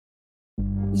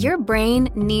Your brain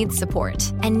needs support,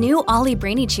 and new Ollie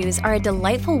Brainy Chews are a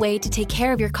delightful way to take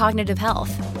care of your cognitive health.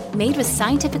 Made with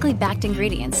scientifically backed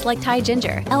ingredients like Thai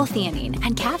ginger, L-theanine,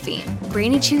 and caffeine,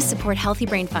 Brainy Chews support healthy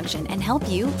brain function and help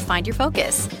you find your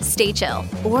focus, stay chill,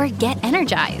 or get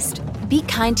energized. Be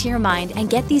kind to your mind and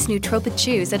get these nootropic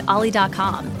chews at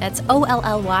ollie.com. That's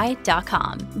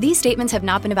OLLY.com. These statements have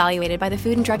not been evaluated by the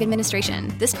Food and Drug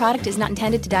Administration. This product is not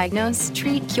intended to diagnose,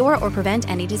 treat, cure, or prevent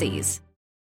any disease.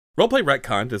 Roleplay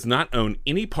Retcon does not own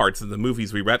any parts of the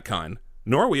movies we retcon,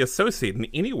 nor are we associated in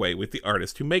any way with the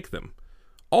artists who make them.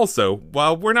 Also,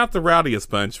 while we're not the rowdiest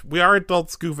bunch, we are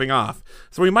adults goofing off,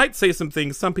 so we might say some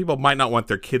things some people might not want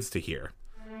their kids to hear.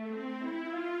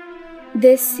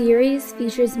 This series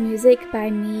features music by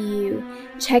Miyu.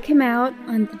 Check him out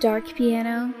on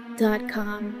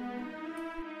thedarkpiano.com.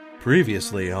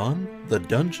 Previously on the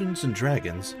Dungeons &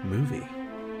 Dragons movie.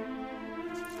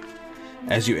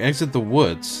 As you exit the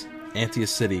woods, Antia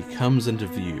City comes into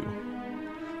view.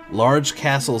 Large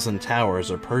castles and towers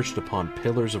are perched upon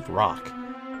pillars of rock.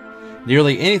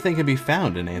 Nearly anything can be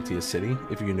found in Antia City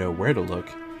if you know where to look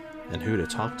and who to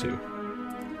talk to.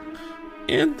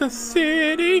 In the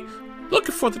city,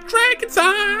 looking for the dragon's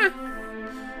eye.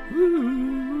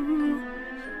 Ooh.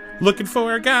 Looking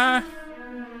for a guy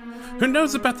who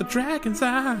knows about the dragon's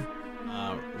eye.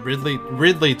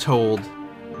 Ridley told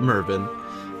Mervin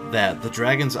that the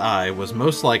Dragon's Eye was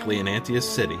most likely in Antius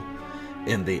City,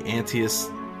 in the Antius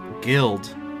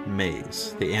Guild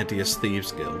maze, the Antius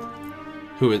Thieves Guild,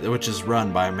 which is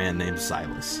run by a man named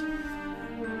Silas.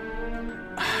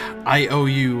 I owe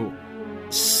you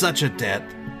such a debt.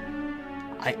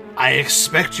 I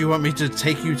expect you want me to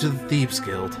take you to the Thieves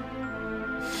Guild.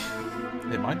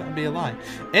 It might not be a lie.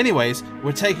 Anyways,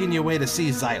 we're taking you away to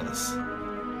see Silas.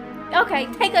 Okay,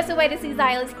 take us away to see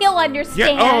Silas. He'll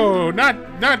understand. Yeah, oh,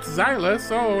 not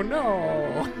Silas. Oh,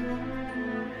 no.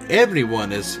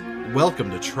 Everyone is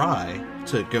welcome to try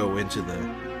to go into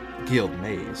the guild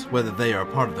maze, whether they are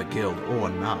part of the guild or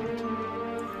not.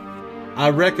 I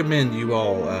recommend you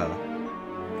all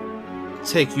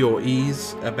take your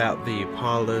ease about the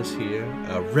parlors here.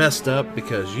 Rest up,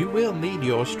 because you will need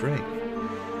your strength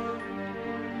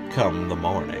come the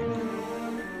morning.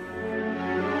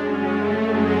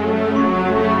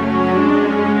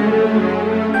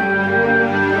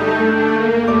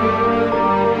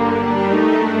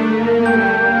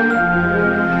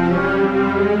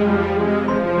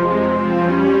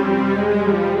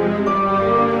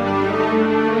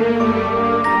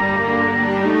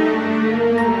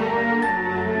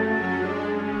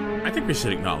 We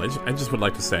should acknowledge, I just would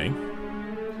like to say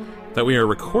that we are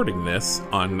recording this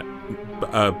on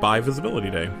Bi Visibility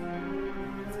Day.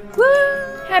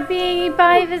 Woo! Happy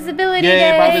Bi Visibility Yay,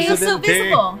 Day! Bi You're Visibility so Day.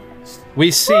 visible. We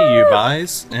see you,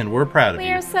 Bis, and we're proud of We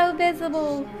you. are so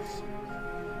visible.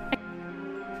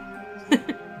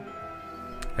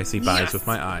 I see Bis with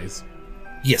my eyes.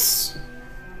 Yes.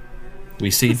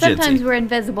 We see Sometimes Jinty. we're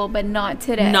invisible, but not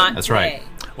today. That's right.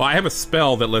 Well, I have a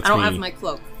spell that lets I don't me have my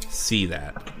cloak. see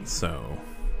that, so...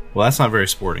 Well, that's not very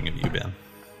sporting of you, Ben.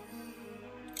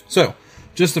 So,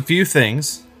 just a few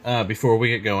things before we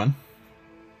get going.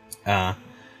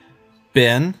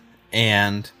 Ben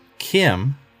and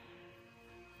Kim,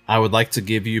 I would like to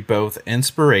give you both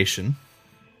inspiration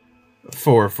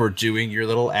for doing your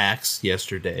little acts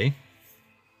yesterday.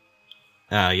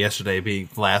 Yesterday being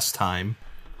last time.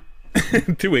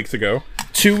 2 weeks ago.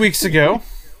 2 weeks ago.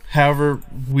 However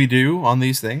we do on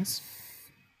these things.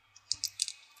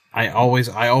 I always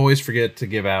forget to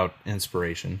give out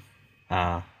inspiration,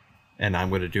 and I'm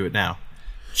going to do it now.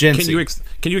 Jincy,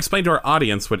 can you explain to our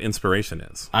audience what inspiration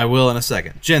is? I will in a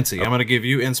second. Jincy, I'm going to give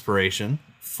you inspiration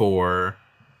for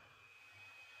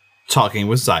talking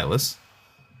with Silas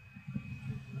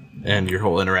and your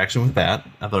whole interaction with that.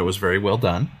 I thought it was very well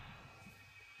done.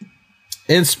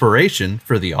 Inspiration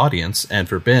for the audience and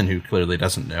for Ben, who clearly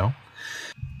doesn't know.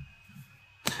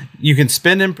 You can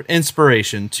spend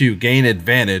inspiration to gain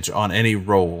advantage on any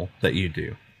roll that you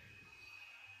do.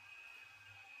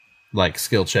 Like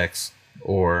skill checks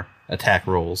or attack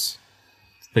rolls.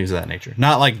 Things of that nature.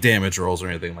 Not like damage rolls or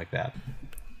anything like that.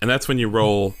 And that's when you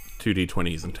roll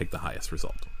 2d20s and take the highest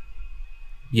result.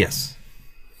 Yes.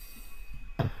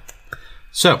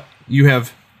 So, you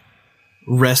have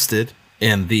rested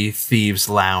in the Thieves'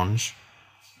 Lounge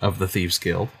of the Thieves'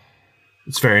 Guild.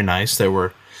 It's very nice. There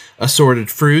were assorted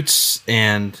fruits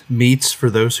and meats for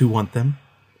those who want them.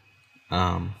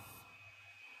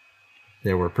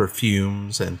 There were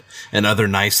perfumes and other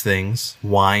nice things.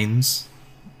 Wines.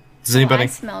 Does anybody? I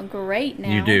smell great now.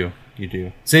 You do.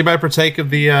 Does anybody partake of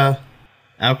the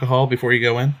alcohol before you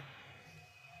go in?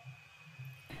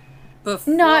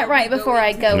 Not right before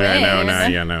I go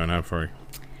in. No, not for.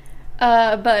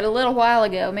 But a little while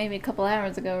ago, maybe a couple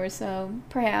hours ago or so,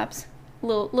 perhaps. A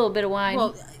little bit of wine.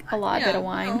 Well, bit of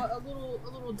wine. A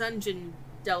little dungeon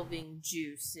delving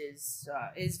juice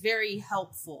is very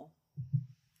helpful.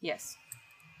 Yes.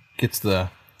 Gets the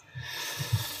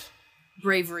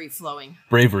bravery flowing.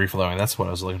 Bravery flowing. That's what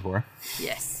I was looking for.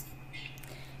 Yes.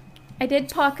 I did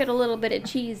pocket a little bit of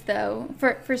cheese though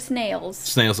for Snails.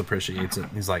 Snails appreciates it.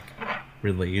 He's like,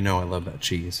 Ridley, you know I love that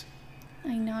cheese.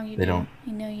 I know you They do. don't.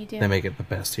 I know you do. They make it the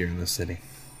best here in this city.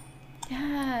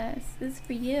 Yes, this is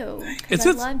for you. Is I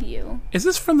it- love you. Is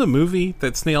this from the movie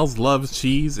that Snails loves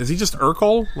cheese? Is he just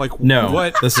Urkel? Like No,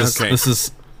 what? This is Okay. this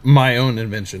is my own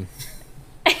invention.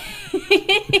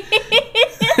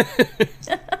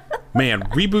 Man,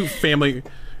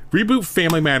 reboot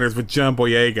Family Matters with John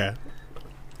Boyega.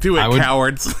 Do it,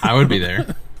 cowards. I would be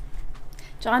there.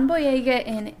 John Boyega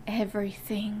in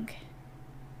everything.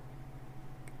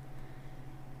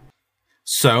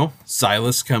 So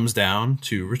Silas comes down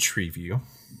to retrieve you,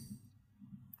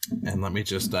 and let me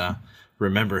just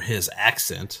remember his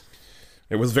accent.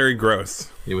 It was very gross.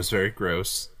 It was very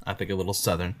gross. I think a little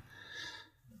southern.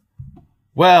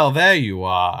 Well, there you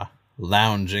are,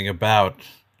 lounging about.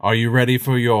 Are you ready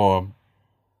for your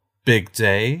big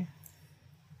day?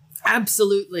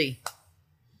 Absolutely.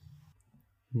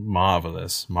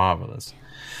 Marvelous, marvelous.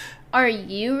 Are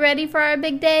you ready for our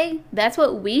big day? That's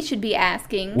what we should be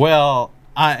asking. Well,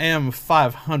 I am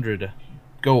 500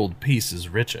 gold pieces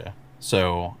richer,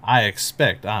 so I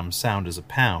expect I'm sound as a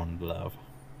pound, love.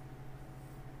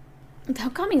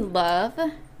 Don't call me love.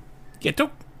 Yeah,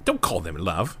 don't call them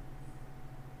love.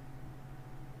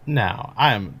 Now,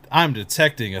 I'm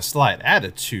detecting a slight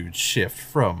attitude shift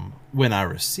from when I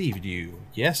received you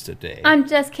yesterday. I'm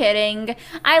just kidding.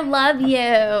 I love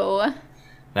you.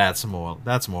 That's more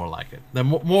like it.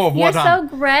 More of You're what so I'm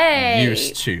great.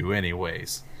 used to,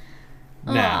 anyways.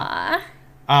 Now,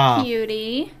 Aw,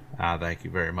 cutie. thank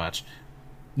you very much.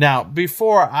 Now,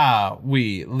 before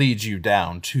we lead you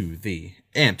down to the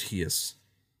Antius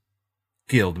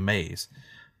Guild Maze,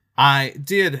 I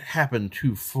did happen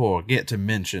to forget to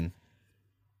mention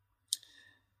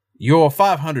your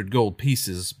 500 gold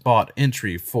pieces bought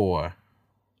entry for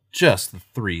just the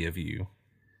 3 of you.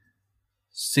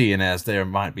 Seeing as there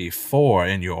might be 4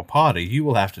 in your party, you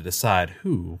will have to decide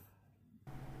who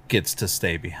gets to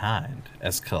stay behind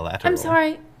as collateral. I'm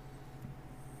sorry.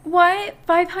 What?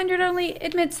 500 only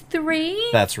admits 3?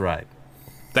 That's right.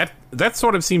 That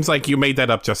sort of seems like you made that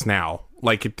up just now.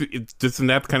 Like it doesn't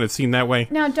that kind of seem that way?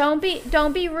 Now don't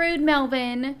be rude,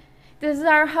 Melvin. This is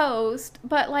our host,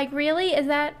 but like really, is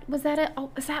that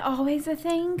always a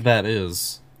thing? That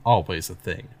is always a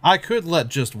thing. I could let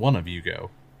just one of you go,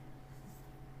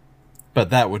 but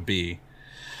that would be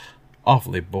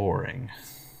awfully boring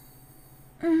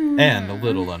and a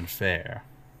little unfair.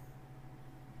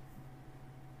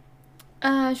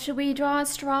 Should we draw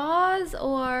straws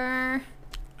or?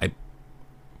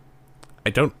 I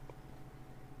don't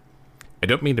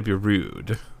mean to be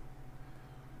rude.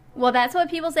 Well, that's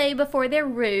what people say before they're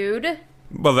rude.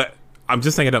 Well, I'm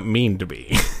just saying I don't mean to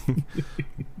be.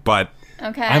 But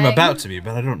Okay. I'm about to be,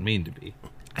 but I don't mean to be.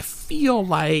 I feel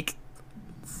like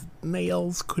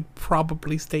Snails could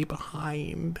probably stay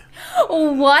behind.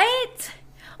 What?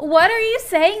 What are you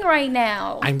saying right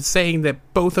now? I'm saying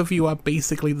that both of you are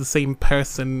basically the same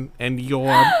person, and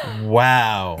you're...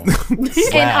 Wow.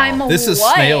 And I'm This is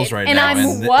what? Snails right and now, I'm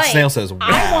and what? Snail says, wow.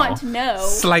 I want to know.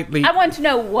 Slightly... I want to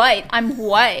know what. I'm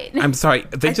what? I'm sorry,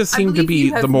 they just seem to I believe be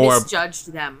you have the more...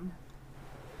 misjudged them.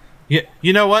 Yeah,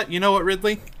 you know what,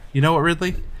 Ridley?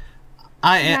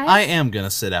 I Yes? am going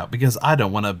to sit out because I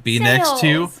don't want to be next to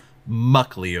Snails.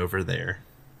 Muckley over there.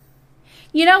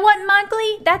 You know what,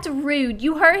 Mugly? That's rude.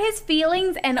 You hurt his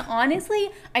feelings, and honestly,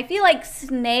 I feel like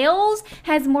Snails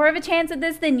has more of a chance at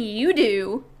this than you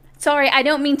do. Sorry, I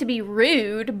don't mean to be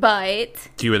rude, but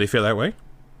Do you really feel that way?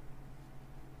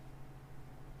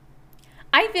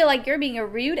 I feel like you're being a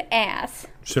rude ass.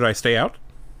 Should I stay out?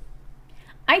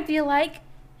 I feel like...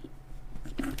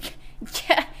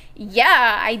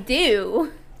 Yeah, I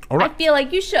do. All right. I feel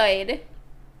like you should.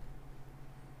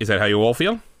 Is that how you all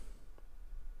feel?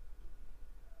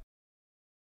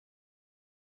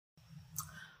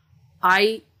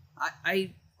 I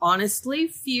honestly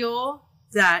feel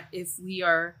that if we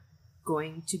are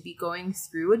going to be going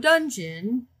through a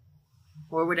dungeon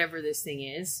or whatever this thing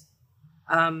is,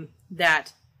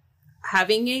 that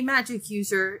having a magic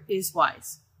user is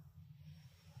wise.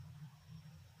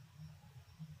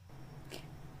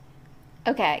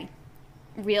 Okay,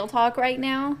 real talk right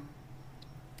now.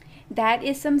 That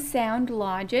is some sound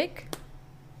logic.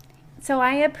 So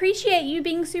I appreciate you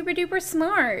being super duper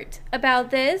smart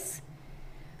about this.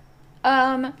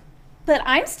 But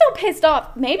I'm still pissed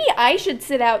off. Maybe I should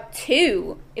sit out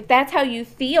too, if that's how you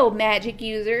feel, magic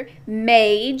user.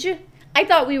 Mage. I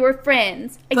thought we were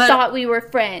friends.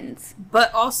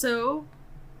 But also,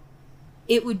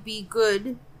 it would be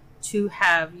good to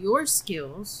have your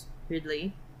skills,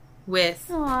 Ridley, with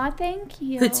Aw, thank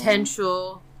you.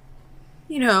 potential,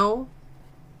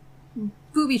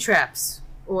 booby traps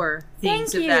or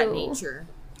things Thank of that you. nature.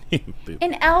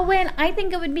 And Elwyn, I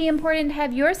think it would be important to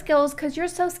have your skills because you're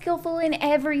so skillful in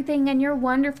everything and you're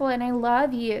wonderful and I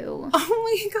love you. Oh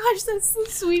my gosh, that's the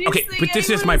sweetest Okay, thing but this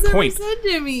is anyone my has ever point. said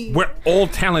to me. We're all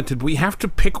talented. We have to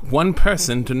pick one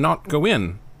person to not go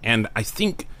in. And I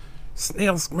think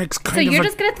Snails makes So kind of you're a...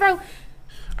 just going to throw...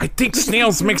 I think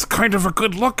Snails makes kind of a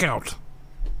good lookout.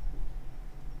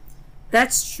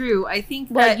 That's true. I think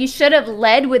Well, that you should have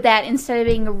led with that instead of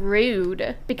being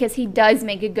rude because he does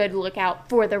make a good lookout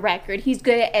for the record. He's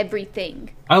good at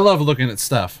everything. I love looking at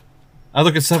stuff. I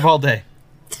look at stuff all day.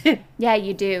 Yeah,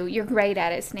 you do. You're great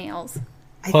at it, Snails.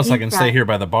 Plus, I think can that- stay here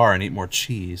by the bar and eat more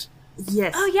cheese.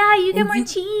 Yes. Oh, yeah, you get And more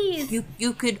cheese.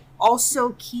 You could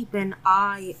also keep an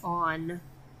eye on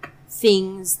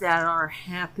things that are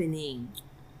happening.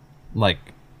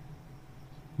 Like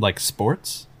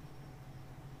sports?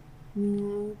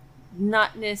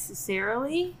 Not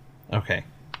necessarily. Okay.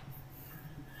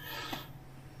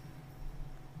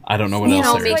 I don't know what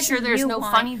else there make is. sure there's you no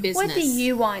want? funny business. What do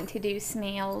you want to do,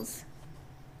 Snails?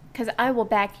 Because I will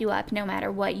back you up no matter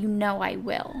what. You know I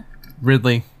will.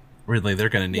 Ridley, they're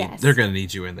gonna need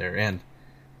Yes. you in there. And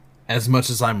as much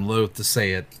as I'm loath to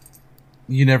say it,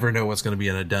 you never know what's gonna be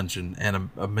in a dungeon, and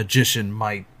a magician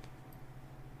might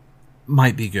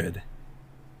be good.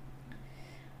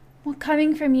 Well,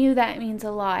 coming from you, that means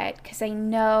a lot. Because I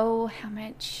know how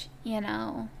much,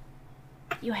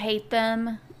 you hate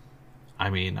them.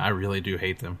 I mean, I really do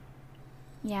hate them,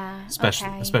 Yeah,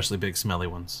 especially big smelly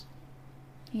ones.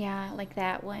 Yeah, like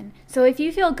that one. So if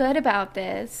you feel good about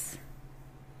this...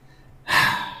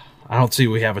 I don't see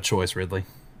we have a choice, Ridley.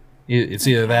 It's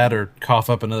either that or cough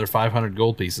up another 500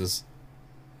 gold pieces.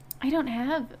 I don't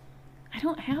have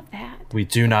that. We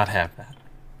do not have that.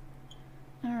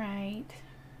 All right.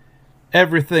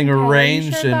 Everything Okay,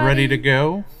 arranged sure, and ready buddy? to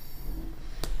go.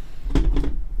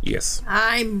 Yes.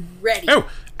 I'm ready. Oh,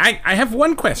 I have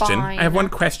one question. Fine. I have one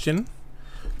question.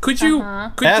 Could you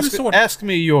Ask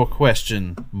me your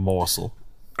question, morsel.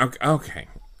 Okay.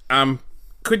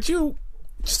 Could you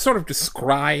sort of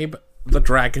describe the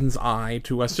dragon's eye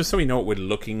to us, just so we know what we're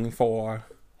looking for?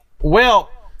 Well,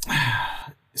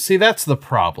 see, that's the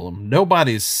problem.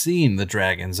 Nobody's seen the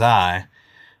dragon's eye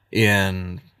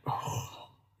in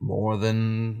more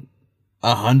than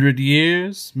 100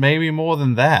 years, maybe more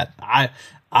than that.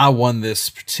 I won this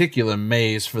particular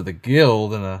maze for the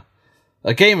guild in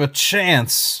a game of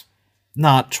chance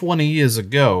not 20 years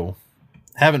ago.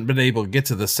 Haven't been able to get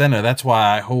to the center. That's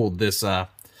why I hold this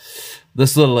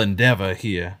little endeavor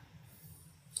here.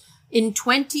 In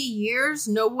 20 years,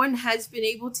 no one has been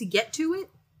able to get to it?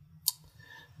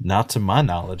 Not to my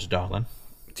knowledge, darling.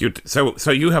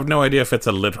 So you have no idea if it's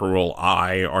a literal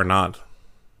eye or not?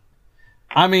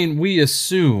 I mean, we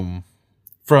assume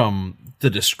from the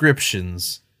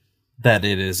descriptions that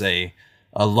it is a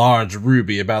large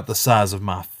ruby about the size of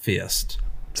my fist.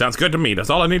 Sounds good to me. That's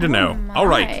all I need to know. All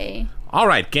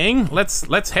right, gang.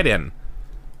 Let's head in.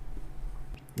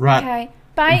 Right. Okay.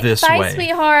 Bye, This bye, way.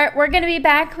 sweetheart. We're gonna be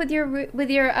back with your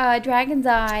dragon's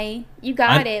eye. You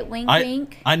got it. Wink,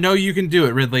 wink. I know you can do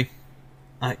it, Ridley.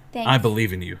 I Thanks.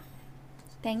 believe in you.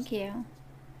 Thank you.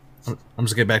 I'm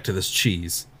just gonna get back to this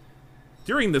cheese.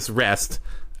 During this rest,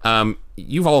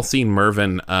 you've all seen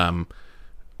Mervin,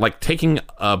 like taking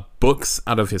books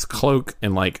out of his cloak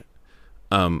and like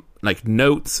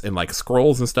notes and like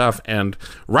scrolls and stuff, and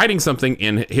writing something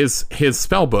in his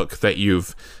spell book that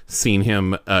you've seen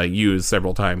him use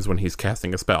several times when he's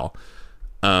casting a spell.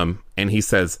 And he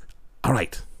says, "All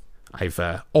right, I've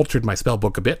altered my spell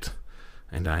book a bit,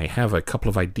 and I have a couple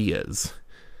of ideas.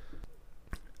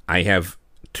 I have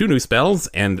 2 new spells,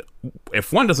 and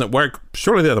if one doesn't work,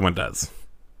 surely the other one does.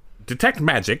 Detect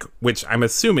magic, which I'm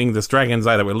assuming this dragon's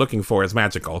eye that we're looking for is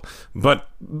magical, but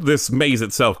this maze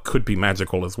itself could be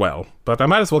magical as well. But I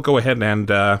might as well go ahead and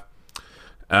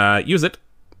use it."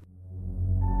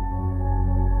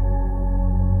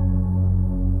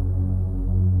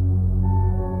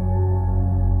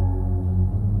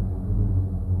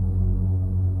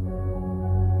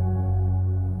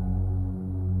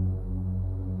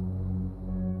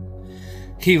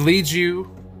 He leads you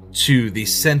to the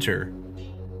center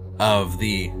of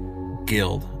the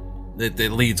guild that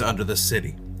leads under the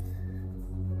city.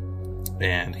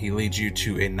 And he leads you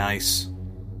to a nice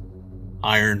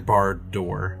iron barred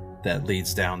door that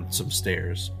leads down some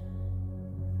stairs.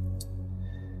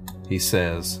 He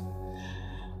says,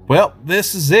 "Well,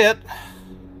 this is it.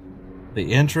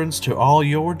 The entrance to all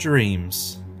your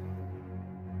dreams.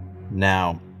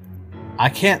 Now, I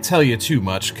can't tell you too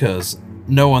much because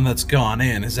no one that's gone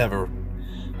in has ever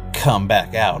come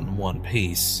back out in one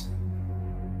piece.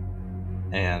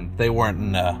 And they weren't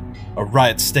in a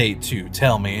right state to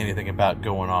tell me anything about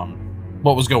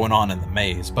what was going on in the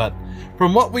maze. But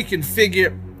from what we can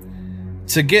figure,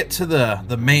 to get to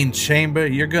the main chamber,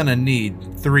 you're gonna need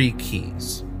 3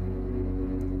 keys.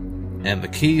 And the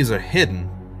keys are hidden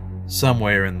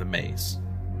somewhere in the maze.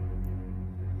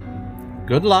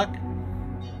 Good luck."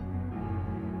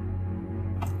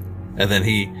 And then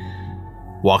he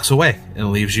walks away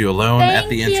and leaves you alone at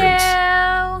the entrance. You.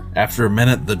 After a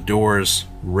minute, the doors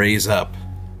raise up.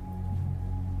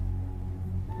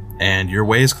 And your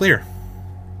way is clear.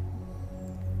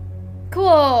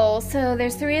 Cool. So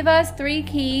there's 3 of us, 3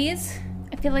 keys.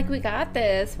 I feel like we got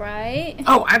this, right?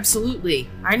 Oh, absolutely.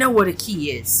 I know what a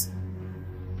key is.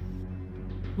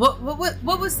 What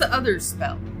was the other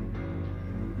spell?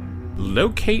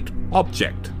 Locate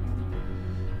object.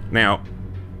 Now,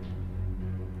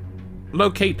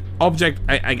 locate object,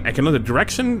 I can know the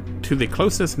direction to the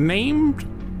closest named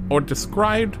or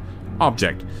described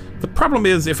object. The problem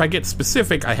is, if I get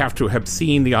specific, I have to have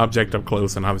seen the object up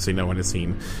close, and obviously no one has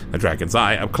seen the dragon's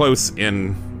eye up close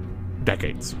in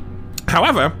decades.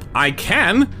 However, I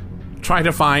can try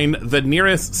to find the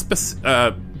nearest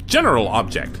general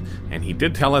object, and he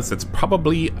did tell us it's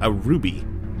probably a ruby.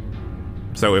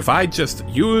 So if I just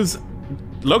use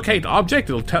locate object,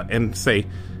 it'll and say,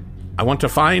 I want to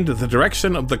find the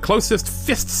direction of the closest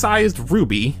fist-sized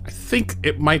ruby, I think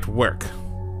it might work.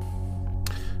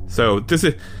 So this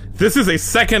is a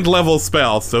 2nd level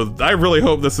spell, so I really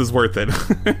hope this is worth it. So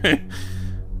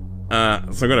I'm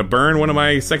going to burn one of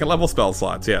my 2nd level spell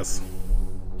slots, yes.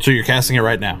 So you're casting it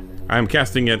right now? I'm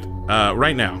casting it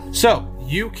right now. So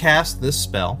you cast this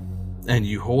spell, and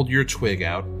you hold your twig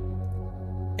out,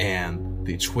 and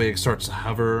the twig starts to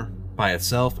hover by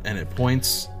itself, and it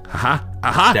points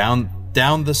down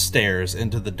the stairs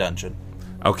into the dungeon.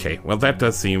 Okay, well that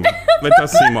does seem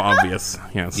obvious.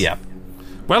 Yes. Yep.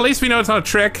 Well, at least we know it's not a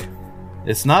trick.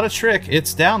 It's not a trick.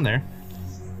 It's down there.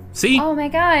 See? Oh my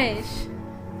gosh.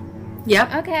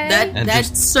 Yep. Okay. That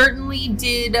certainly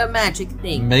did a magic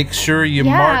thing. Make sure you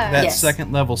Yeah. mark that Yes.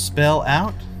 2nd level spell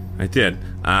out. I did.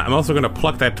 I'm also going to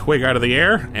pluck that twig out of the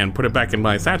air and put it back in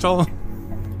my satchel.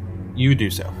 You do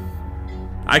so.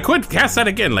 I could cast that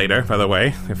again later, by the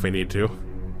way, if we need to.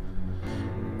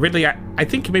 Ridley, I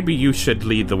think maybe you should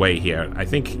lead the way here. I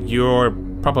think you're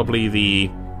probably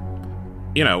the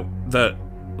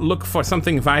look for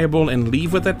something valuable and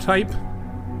leave with it type.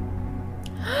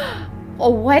 Oh,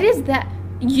 what is that?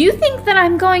 You think that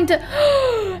I'm going to...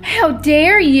 How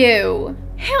dare you?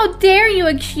 How dare you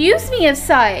accuse me of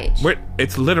such?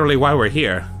 It's literally why we're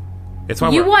here. It's why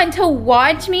You we're... want to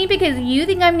watch me because you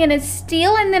think I'm going to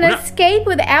steal and then escape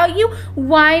without you?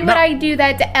 Why would I do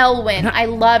that to Elwyn? I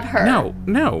love her.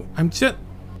 No. I'm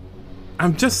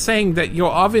just saying that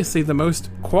you're obviously the most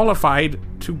qualified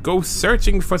to go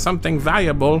searching for something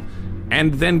valuable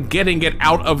and then getting it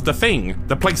out of the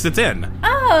place it's in.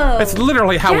 Oh. That's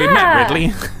literally how we met,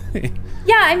 Ridley.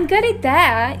 Yeah, I'm good at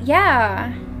that.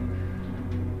 Yeah.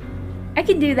 I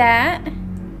can do that.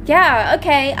 Yeah,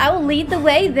 okay. I will lead the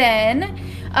way then.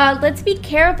 Let's be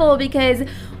careful because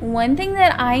one thing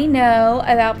that I know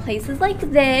about places like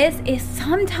this is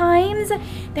sometimes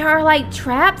there are like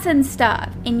traps and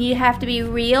stuff, and you have to be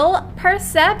real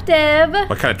perceptive.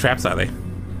 What kind of traps are they?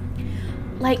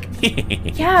 Like,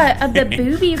 yeah, of the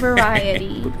booby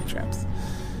variety. Booby traps.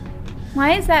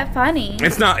 Why is that funny?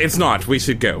 It's not. We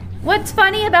should go. What's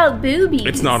funny about boobies?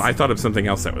 It's not. I thought of something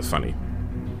else that was funny.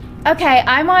 Okay,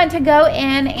 I want to go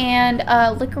in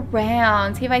and look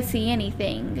around, see if I see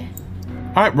anything.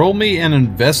 All right, roll me an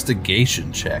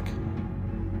investigation check.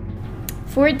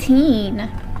 14.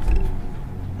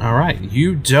 All right,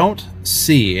 you don't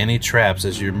see any traps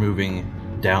as you're moving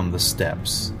down the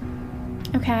steps.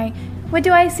 Okay, what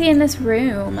do I see in this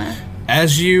room?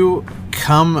 As you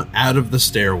come out of the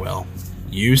stairwell,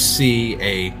 you see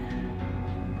a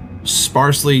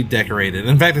sparsely decorated,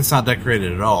 in fact, it's not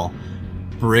decorated at all,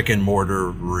 brick and mortar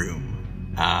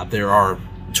room. There are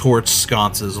torch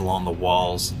sconces along the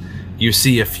walls. You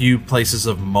see a few places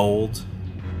of mold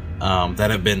that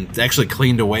have been actually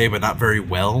cleaned away, but not very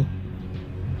well.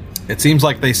 It seems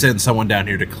like they send someone down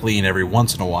here to clean every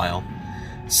once in a while,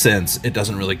 since it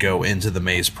doesn't really go into the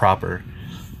maze proper.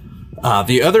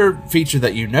 The other feature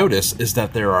that you notice is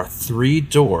that there are 3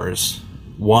 doors,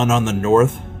 one on the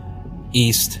north,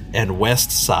 east, and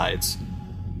west sides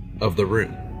of the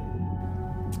room.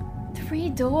 3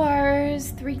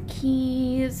 doors, 3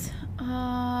 keys.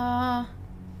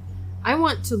 I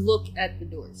want to look at the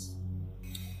doors.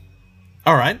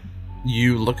 All right.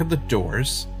 You look at the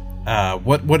doors.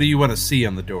 What do you want to see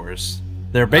on the doors?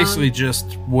 They're basically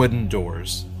just wooden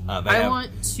doors. They want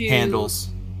to handles.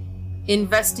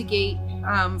 Investigate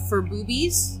for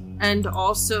boobies and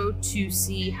also to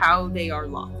see how they are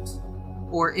locked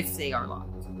or if they are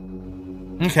locked.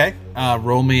 Okay.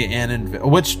 Roll me an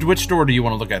which door do you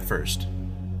want to look at first?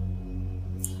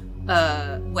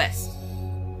 West.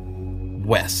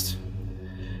 West.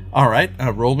 All right.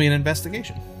 Roll me an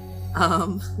investigation.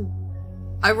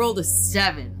 I rolled a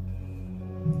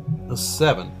 7. A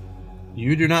 7.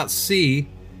 You do not see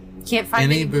Can't find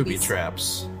any any booby boobies.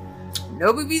 traps.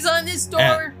 No boobies on this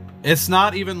door. It's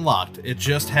not even locked. It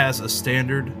just has a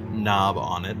standard knob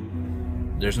on it.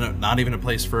 There's not even a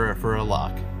place for a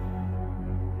lock.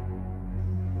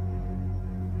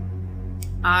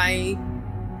 I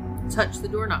touch the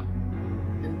doorknob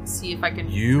and see if I can.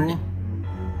 You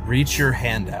reach your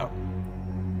hand out,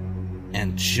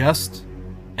 and just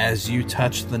as you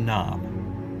touch the knob,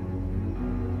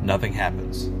 nothing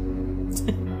happens.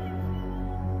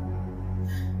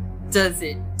 Does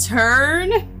it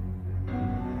turn?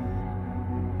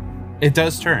 It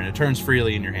does turn. It turns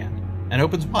freely in your hand and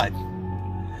opens wide.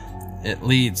 It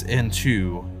leads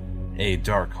into a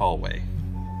dark hallway.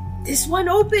 This one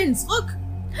opens. Look.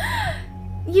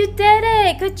 You did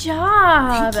it! Good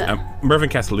job! Mervin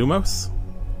cast Lumos.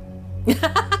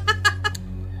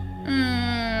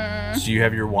 Do you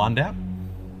have your wand out?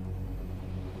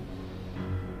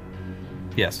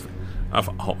 Yes.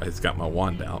 Oh, it's got my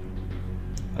wand out.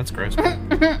 That's gross.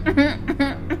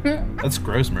 That's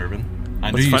gross, Mervin.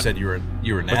 I knew What's you fun- said you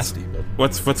were nasty, but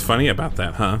What's funny about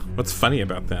that, huh? What's funny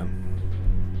about that?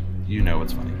 you know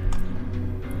what's funny.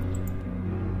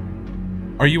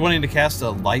 Are you wanting to cast a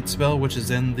light spell, which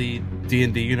is in the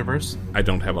D&D universe? I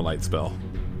don't have a light spell.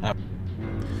 Oh.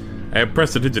 I have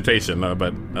prestidigitation,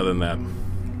 but other than that,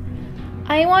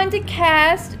 I want to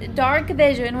cast Dark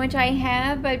Vision, which I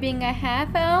have by being a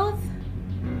half-elf.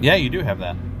 Yeah, you do have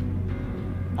that.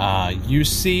 You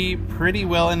see pretty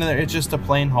well into there. It's just a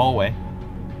plain hallway.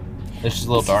 It's just a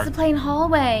little It's dark. just a plain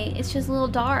hallway. It's just a little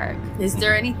dark. Is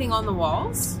there anything on the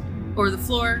walls? Or the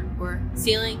floor? Or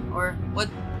ceiling? Or what?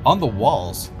 On the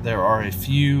walls, there are a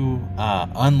few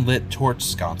unlit torch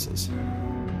sconces.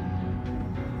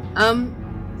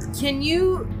 Can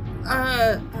you,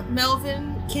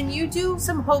 Melvin, can you do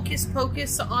some hocus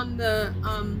pocus on the,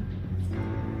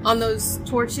 on those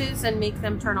torches and make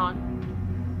them turn on?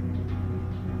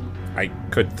 I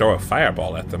could throw a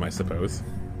fireball at them, I suppose.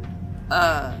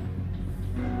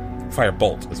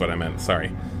 Firebolt is what I meant,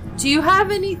 sorry. Do you have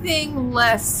anything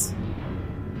less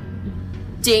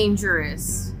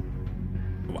dangerous?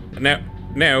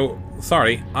 No,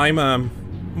 sorry. I'm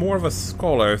more of a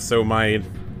scholar, so my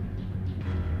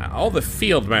all the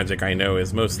field magic I know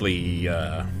is mostly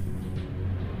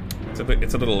it's a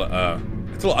little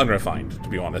unrefined, to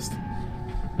be honest.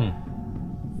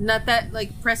 Not that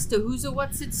like Presta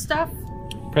what's it stuff?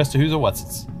 Presta who's a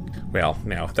what's it? Well,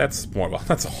 now that's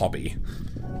that's a hobby.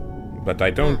 But I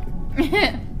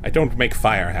don't make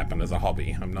fire happen as a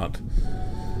hobby. I'm not,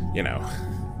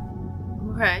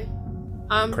 Okay.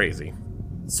 crazy.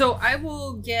 So I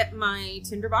will get my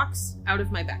tinderbox out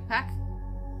of my backpack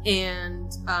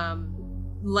and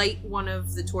light one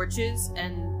of the torches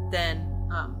and then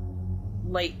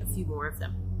light a few more of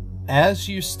them. As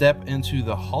you step into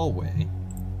the hallway,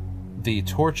 the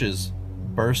torches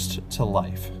burst to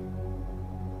life.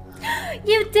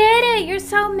 You did it! You're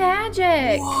so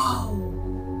magic! Whoa!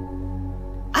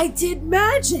 I did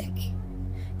magic!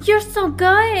 You're so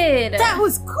good! That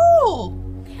was cool!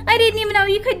 I didn't even know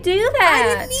you could do I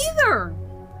that! didn't either!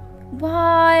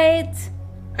 What?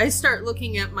 I start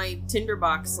looking at my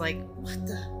tinderbox like, what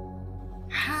the?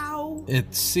 How?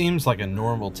 It seems like a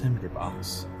normal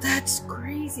tinderbox. That's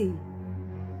crazy.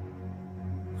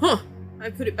 Huh. I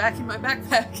put it back in my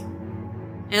backpack.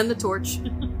 And the torch.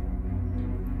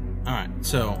 Alright,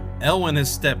 so Elwyn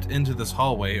has stepped into this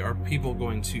hallway. Are people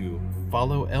going to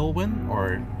follow Elwyn,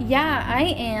 or... Yeah, I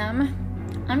am.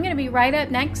 I'm gonna be right up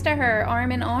next to her,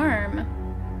 arm in arm.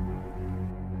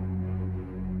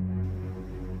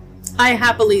 I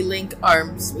happily link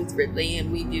arms with Ridley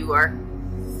and we do our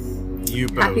You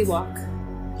both happy walk.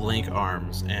 link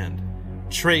arms and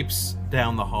traipse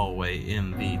down the hallway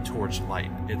in the torch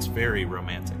light. It's very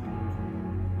romantic.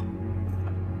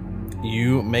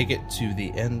 You make it to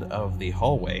the end of the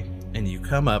hallway, and you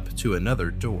come up to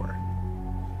another door.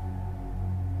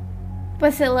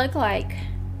 What's it look like?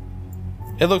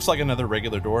 It looks like another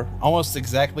regular door, almost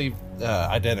exactly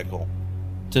identical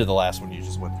to the last one you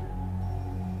just went through.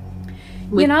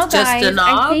 With Guys, just a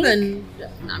knob I think,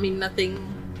 and nothing.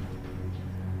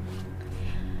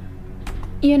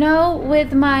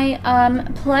 With my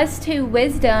 +2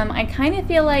 wisdom, I kind of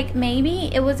feel like maybe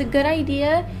it was a good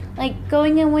idea, like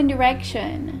going in one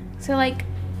direction. So like,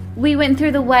 we went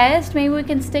through the west, maybe we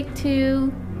can stick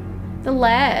to the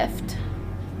left.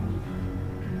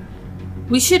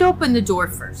 We should open the door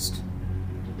first.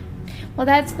 Well,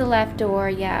 that's the left door,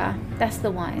 yeah. That's the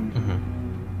one.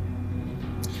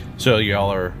 So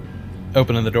y'all are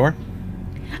opening the door?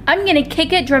 I'm gonna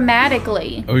kick it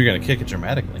dramatically. Oh, you're going to kick it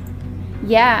dramatically.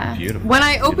 Yeah. Beautiful. When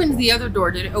I opened Beautiful. the other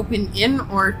door, did it open in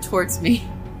or towards me?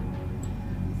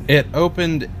 It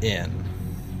opened in.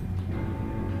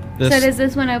 So does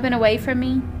this one open away from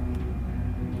me?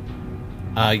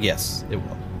 Yes, it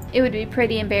will. It would be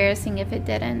pretty embarrassing if it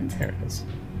didn't. There it is.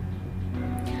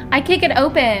 I kick it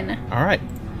open. All right.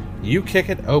 You kick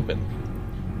it open,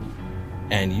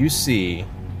 and you see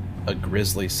a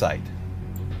grisly sight.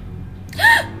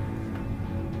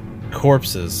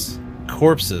 Corpses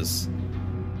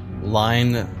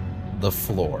line the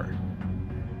floor.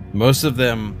 Most of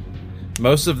them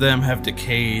have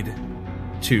decayed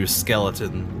to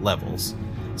skeleton levels.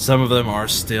 Some of them are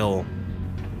still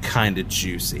kind of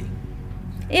juicy.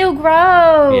 Ew,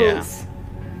 gross. Yeah.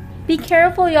 Be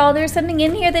careful, y'all. There's something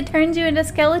in here that turns you into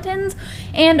skeletons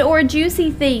and or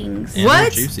juicy things. And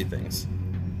What? juicy things.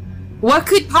 What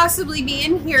could possibly be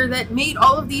in here that made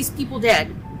all of these people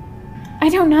dead? I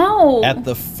don't know. At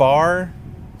the far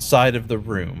side of the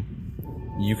room,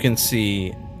 you can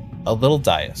see a little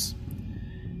dais.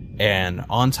 And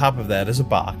on top of that is a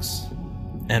box.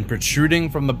 And protruding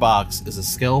from the box is a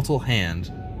skeletal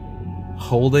hand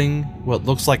holding what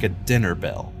looks like a dinner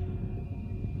bell.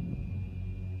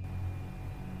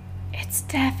 It's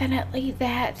definitely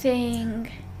that thing.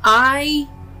 I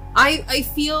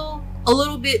feel a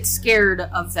little bit scared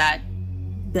of that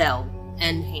bell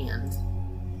and hand.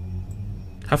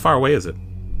 How far away is it?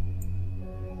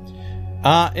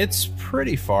 It's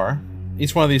pretty far.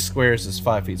 Each one of these squares is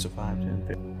 5 feet, so 5, 10,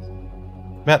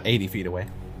 15. About 80 feet away.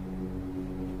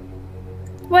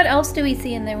 What else do we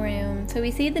see in the room? So we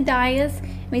see the dais,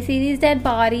 we see these dead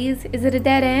bodies. Is it a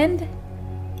dead end?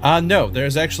 No,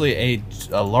 there's actually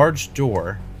a large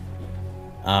door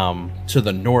to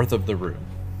the north of the room.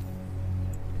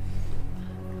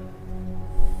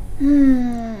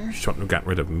 Shouldn't have got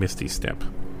rid of Misty Step.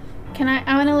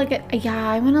 I want to look at,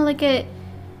 I want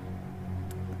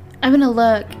to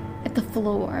look at the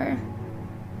floor.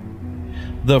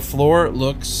 The floor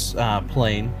looks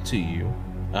plain to you.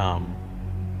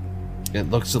 It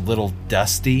looks a little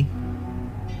dusty.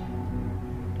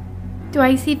 Do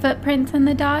I see footprints in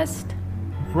the dust?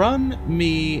 Run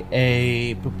me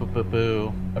a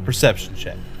perception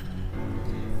check.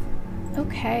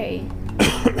 Okay.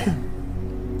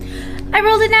 I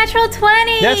rolled a natural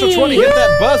 20! Natural 20, hit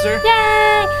that buzzer.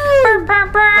 Yay! Burr, burr,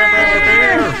 burr.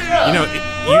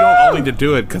 You don't all need to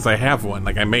do it because I have one.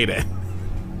 Like, I made it.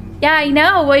 Yeah, I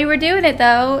know. While you were doing it,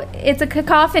 though, it's a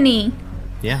cacophony.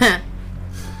 Yeah.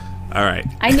 All right.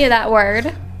 I knew that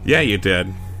word. Yeah, you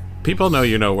did. People know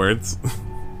you know words.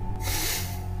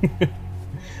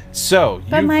 So,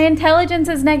 But my intelligence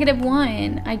is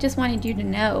 -1. I just wanted you to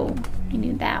know I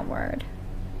knew that word.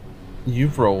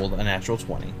 you've rolled a natural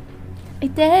 20. I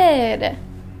did.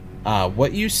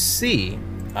 What you see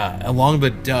along the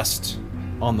dust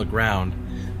on the ground,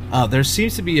 there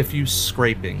seems to be a few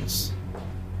scrapings.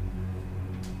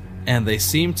 And they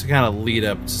seem to kind of lead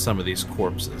up to some of these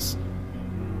corpses.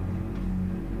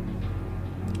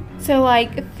 So,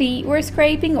 like, feet were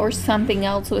scraping or something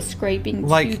else was scraping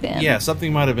to them? Yeah,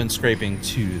 something might have been scraping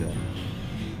to them.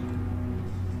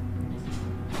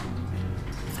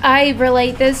 I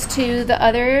relate this to the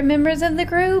other members of the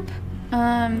group.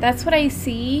 That's what I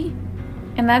see.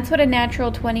 And that's what a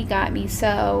natural 20 got me,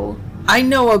 so... I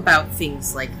know about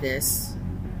things like this.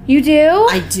 You do?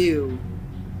 I do.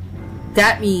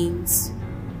 That means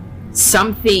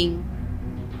something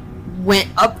went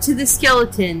up to the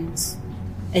skeletons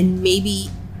and maybe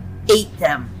ate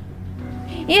them.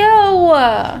 Ew!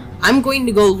 I'm going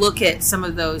to go look at some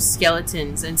of those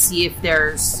skeletons and see if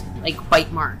there's, like,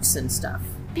 bite marks and stuff.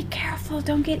 Be careful,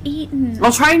 don't get eaten.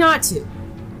 I'll try not to.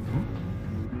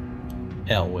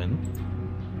 Elwyn,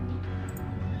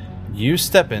 you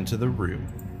step into the room,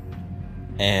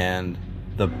 and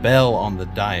the bell on the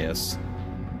dais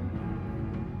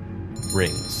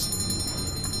rings.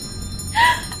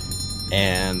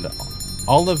 And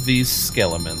all of these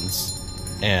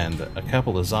skeletons and a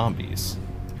couple of zombies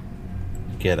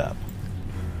get up.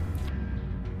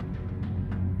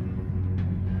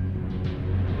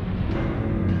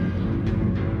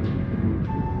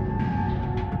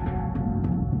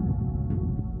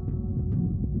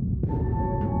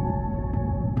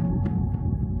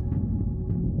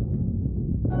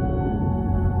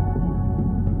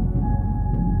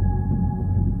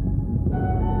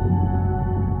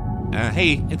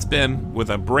 Hey, it's Ben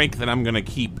with a break that I'm going to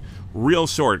keep real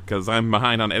short because I'm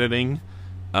behind on editing.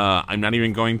 I'm not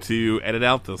even going to edit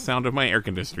out the sound of my air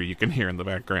conditioner you can hear in the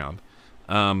background.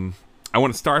 I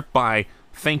want to start by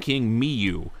thanking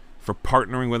Miyu for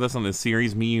partnering with us on this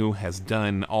series. Miyu has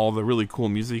done all the really cool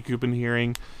music you've been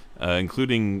hearing,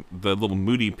 including the little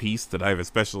moody piece that I've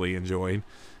especially enjoyed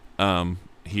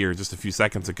here just a few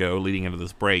seconds ago leading into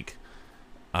this break.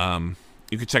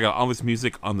 You can check out all this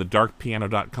music on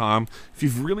thedarkpiano.com. If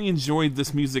you've really enjoyed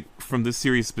this music from this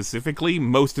series specifically,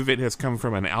 most of it has come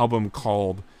from an album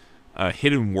called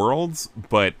Hidden Worlds,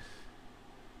 but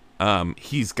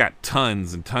he's got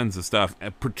tons and tons of stuff.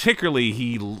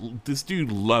 Particularly, this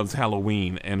dude loves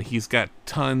Halloween, and he's got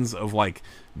tons of like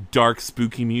dark,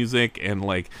 spooky music, and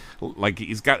like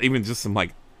he's got even just some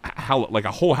like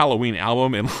a whole Halloween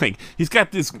album, and like he's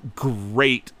got this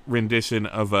great rendition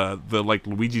of the like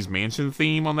Luigi's Mansion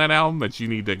theme on that album that you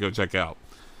need to go check out.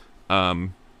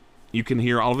 You can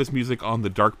hear all of his music on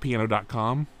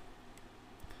thedarkpiano.com.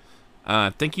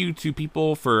 Thank you to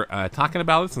people for talking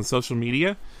about us on social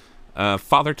media.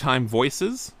 Father Time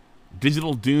Voices,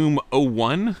 Digital Doom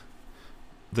 01,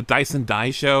 the Dyson Die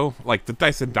Show, like the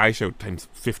Dyson Die Show times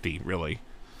 50, really.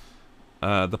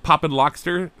 The Poppin'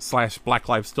 Lockster / Black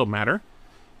Lives Still Matter,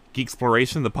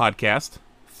 Geeksploration, the podcast,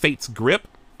 Fate's Grip,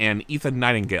 and Ethan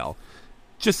Nightingale.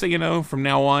 Just so you know, from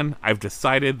now on, I've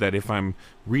decided that if I'm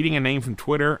reading a name from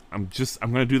Twitter, I'm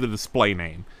going to do the display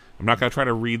name. I'm not going to try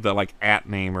to read the like @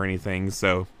 name or anything.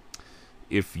 So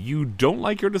if you don't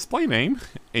like your display name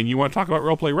and you want to talk about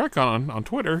Roleplay Recon on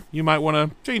Twitter, you might want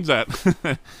to change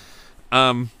that.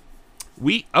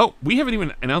 We haven't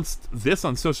even announced this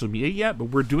on social media yet, but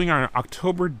we're doing our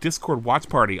October Discord watch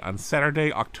party on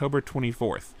Saturday, October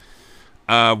 24th.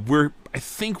 I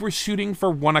think we're shooting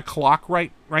for 1 o'clock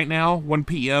right now, 1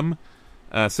 p.m.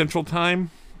 Central Time.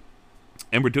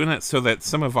 And we're doing that so that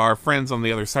some of our friends on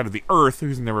the other side of the earth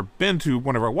who's never been to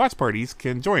one of our watch parties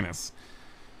can join us.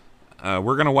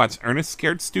 We're going to watch Ernest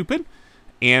Scared Stupid.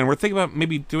 And we're thinking about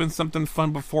maybe doing something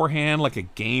fun beforehand, like a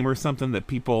game or something that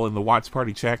people in the watch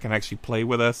party chat can actually play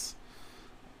with us.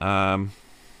 All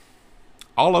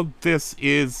of this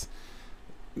is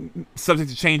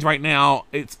subject to change right now.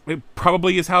 It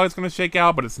probably is how it's going to shake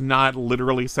out, but it's not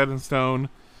literally set in stone.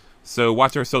 So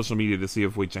watch our social media to see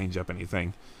if we change up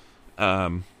anything.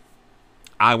 I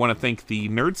want to thank the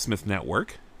Nerdsmith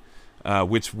Network,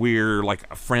 which we're like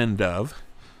a friend of.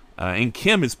 And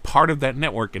Kim is part of that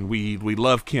network, and we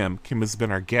love Kim. Kim has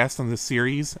been our guest on this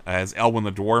series as Elwyn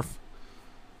the Dwarf.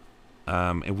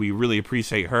 And we really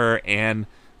appreciate her and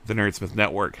the Nerdsmith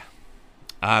Network.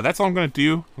 That's all I'm going to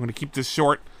do. I'm going to keep this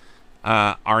short.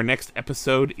 Our next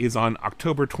episode is on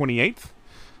October 28th.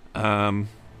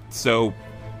 So,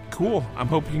 cool. I'm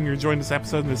hoping you're enjoying this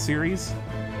episode in this series.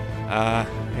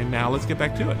 And now let's get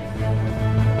back to it.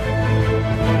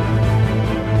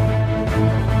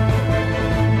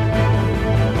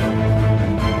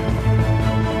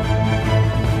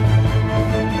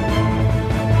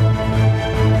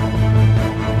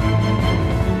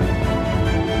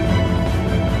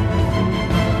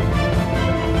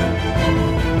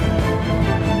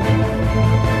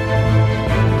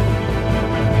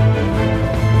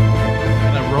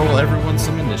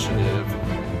 Some initiative.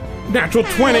 Natural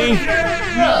 20!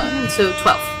 So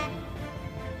 12.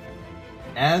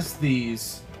 As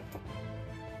these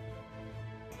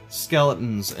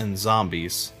skeletons and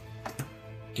zombies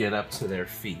get up to their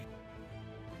feet,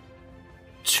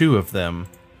 2 of them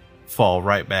fall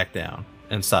right back down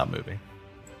and stop moving.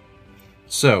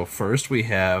 So, first we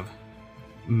have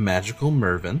Magical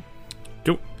Mervin.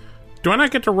 Do I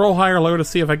not get to roll high or low to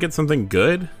see if I get something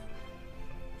good?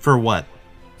 For what?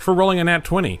 For rolling a nat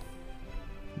 20.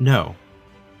 No.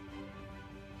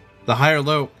 The higher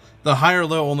low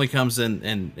only comes in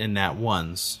nat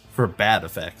 1s for bad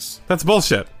effects. That's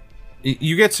bullshit.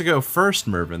 You get to go first,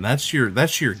 Mervin. That's your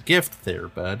gift there,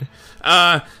 bud.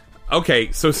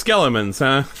 Okay, so skeletons,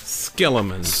 huh?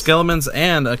 Skeletons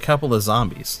and a couple of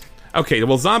zombies. Okay,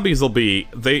 well zombies will be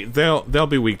they'll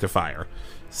be weak to fire.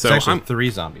 So it's actually 3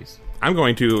 zombies. I'm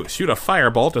going to shoot a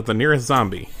firebolt at the nearest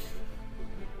zombie.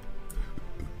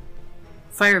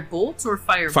 Firebolt or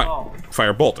fireball?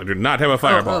 Firebolt. I do not have a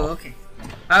fireball. Oh, okay.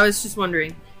 I was just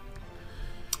wondering.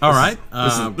 All right.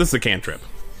 This is a cantrip.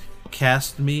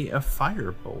 Cast me a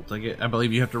firebolt. I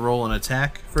believe you have to roll an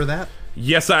attack for that.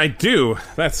 Yes, I do.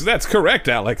 That's correct,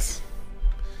 Alex.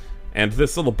 And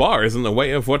this little bar is in the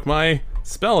way of what my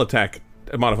spell attack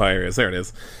modifier is. There it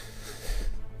is.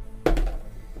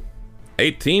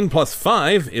 18 plus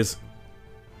 5 is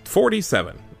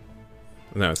 47.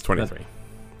 No, it's 23.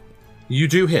 You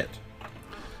do hit.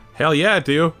 Hell yeah, I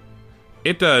do.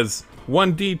 It does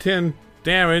 1d10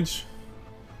 damage.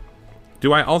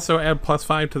 Do I also add plus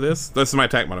 5 to this? This is my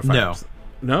attack modifier. No.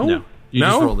 No? No. You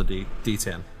just roll the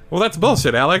D10. Well, that's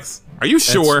bullshit, Alex. Are you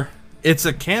sure? It's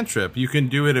a cantrip. You can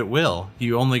do it at will.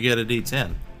 You only get a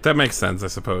D10. That makes sense, I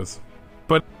suppose.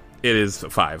 But it is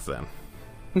 5 then.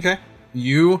 Okay.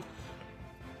 You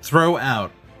throw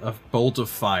out a bolt of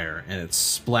fire, and it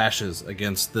splashes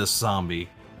against this zombie,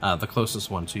 the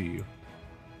closest one to you.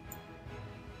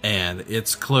 And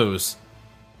its clothes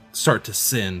start to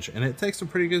singe, and it takes a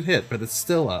pretty good hit, but it's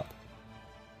still up.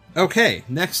 Okay,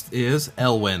 next is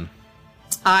Elwyn.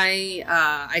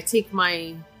 I take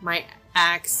my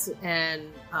axe and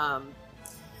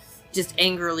just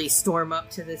angrily storm up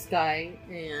to this guy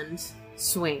and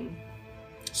swing.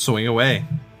 Swing away.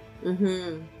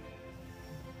 Mm-hmm.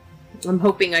 I'm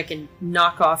hoping I can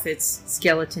knock off its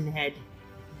skeleton head.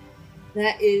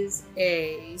 That is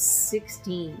a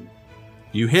 16.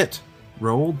 You hit.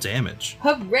 Roll damage.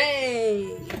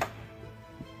 Hooray!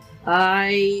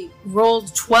 I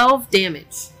rolled 12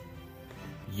 damage.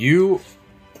 You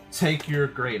take your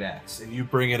great axe and you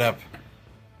bring it up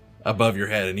above your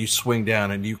head and you swing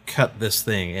down and you cut this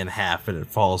thing in half and it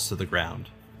falls to the ground,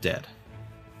 dead.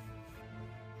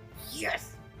 Yes.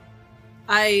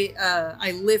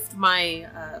 I lift my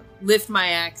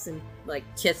axe and like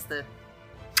kiss the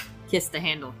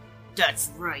handle.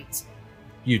 That's right.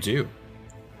 You do.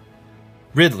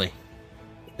 Ridley,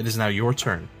 it is now your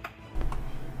turn.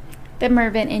 The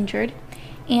Mervin injured,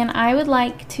 and I would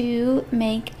like to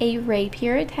make a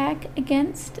rapier attack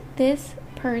against this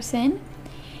person.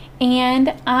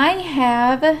 And I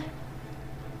have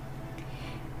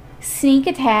sneak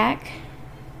attack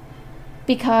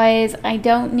because I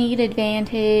don't need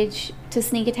advantage to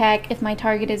sneak attack if my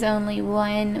target is the only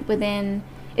one within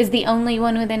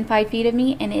 5 feet of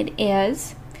me, and it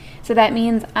is. So that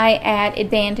means I add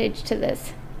advantage to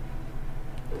this.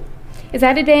 Is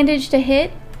that advantage to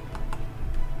hit?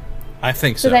 I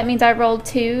think so. So that means I rolled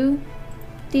 2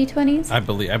 d20s? I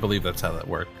believe that's how that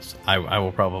works. I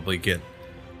will probably get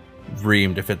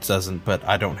reamed if it doesn't, but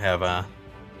I don't have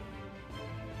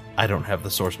the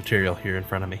source material here in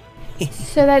front of me.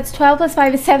 So that's 12 plus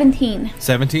 5 is 17.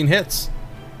 17 hits.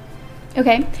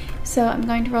 Okay, so I'm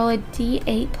going to roll a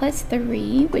d8 plus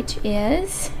 3, which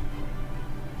is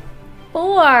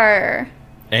 4.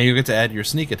 And you get to add your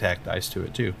sneak attack dice to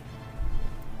it, too.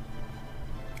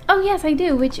 Oh, yes, I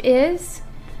do, which is...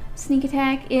 Sneak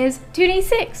attack is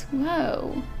 2d6.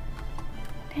 Whoa.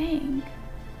 Dang.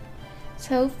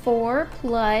 So 4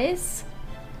 plus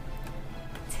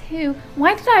 2.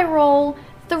 Why did I roll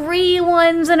 3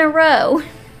 ones in a row?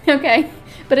 Okay,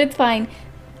 but it's fine.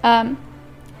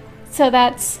 So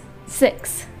that's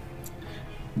 6.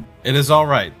 It is all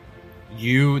right.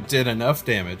 You did enough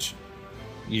damage.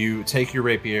 You take your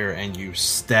rapier and you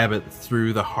stab it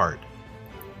through the heart.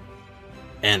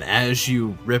 And as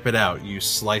you rip it out, you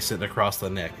slice it across the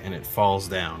neck and it falls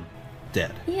down,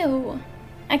 dead. Ew.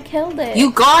 I killed it.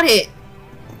 You got it!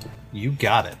 You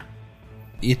got it.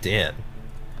 It did.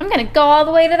 I'm gonna go all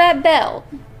the way to that bell.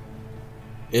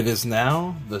 It is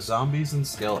now the zombies and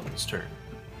skeletons' turn.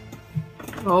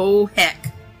 Oh,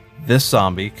 heck. This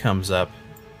zombie comes up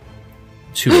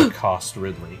to accost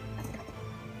Ridley.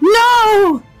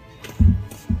 No!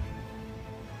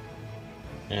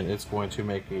 And it's going to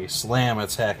make a slam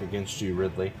attack against you,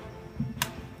 Ridley.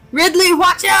 Ridley,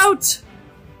 watch out!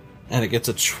 And it gets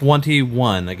a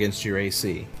 21 against your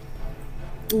AC.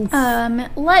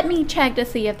 Let me check to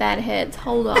see if that hits.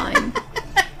 Hold on.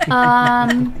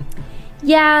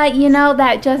 Yeah,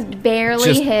 that just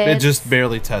barely hits. It just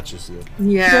barely touches you.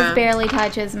 Yeah. Just barely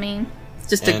touches me. It's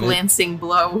just a glancing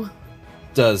blow.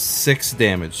 Does 6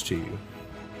 damage to you.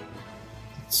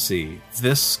 Let's see.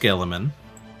 This skeleton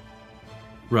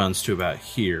runs to about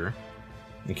here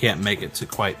and can't make it to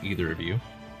quite either of you.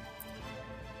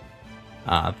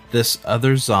 This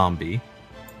other zombie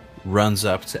runs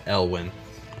up to Elwyn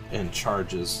and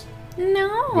charges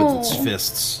No. with its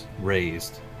fists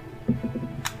raised.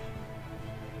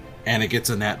 And it gets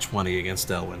a nat 20 against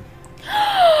Elwyn.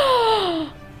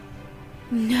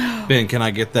 No. Ben, can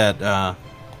I get that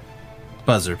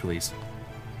buzzer, please?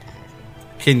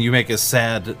 Can you make a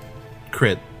sad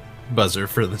crit buzzer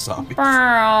for the zombies.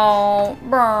 Burl,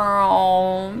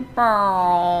 burl,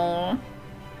 burl.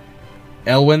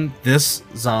 Elwyn, this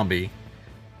zombie,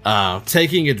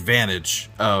 taking advantage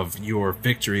of your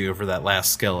victory over that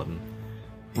last skeleton,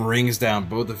 brings down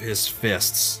both of his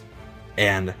fists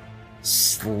and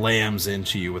slams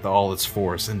into you with all its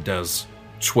force and does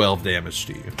 12 damage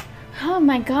to you. Oh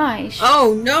my gosh.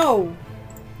 Oh no!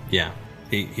 Yeah,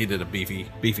 he did a beefy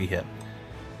hit.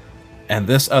 And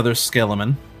this other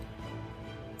skeleton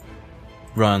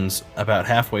runs about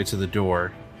halfway to the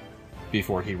door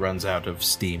before he runs out of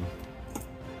steam.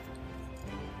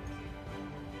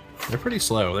 They're pretty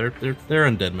slow. They're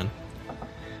undeadmen.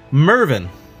 Mervin.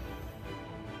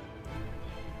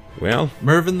 Well,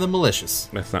 Mervin the Malicious.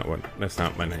 that's not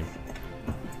my name.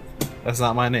 That's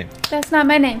not my name. That's not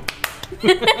my name.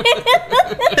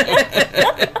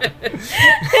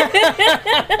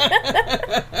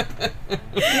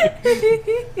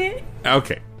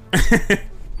 Okay.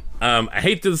 I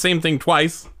hate to do the same thing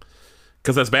twice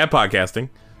because that's bad podcasting.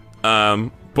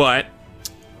 But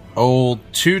Old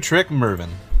two-trick Mervin.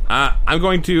 I'm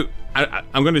going to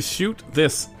shoot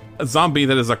this zombie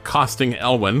that is accosting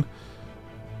Elwyn.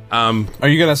 Are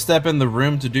you gonna step in the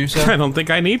room to do I so? don't think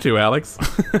I need to, Alex.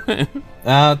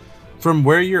 From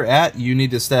where you're at, you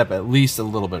need to step at least a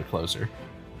little bit closer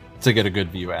to get a good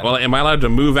view at Well, it. am I allowed to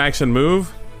move, action,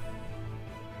 move?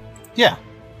 Yeah,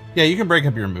 you can break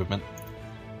up your movement.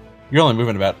 You're only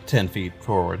moving about 10 feet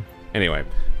forward. Anyway,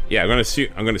 yeah, I'm gonna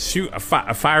shoot a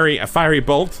fiery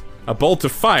bolt, a bolt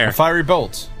of fire. A fiery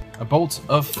bolt. A bolt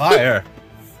of fire.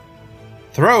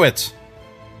 Throw it.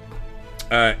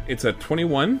 It's a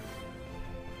 21.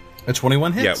 A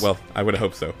 21 hits. Yeah, well, I would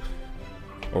hope so.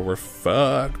 Or we're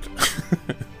fucked.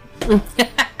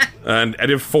 And I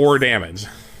did 4 damage.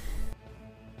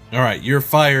 All right, your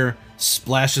fire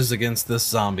splashes against this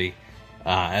zombie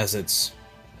as its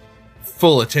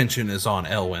full attention is on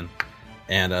Elwyn,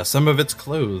 and some of its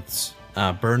clothes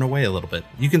burn away a little bit.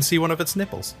 You can see one of its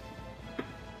nipples.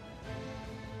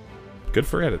 Good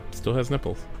for it. It still has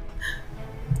nipples.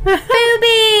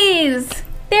 Boobies!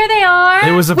 There they are!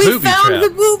 It was a We booby found trap. the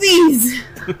boobies!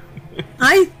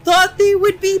 I thought they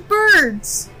would be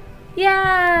birds.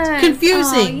 Yeah. It's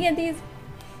confusing. Oh, yeah, these.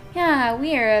 Yeah,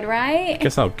 weird, right?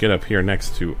 Guess I'll get up here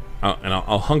next to, and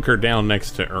I'll hunker down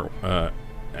next to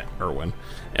Elwyn.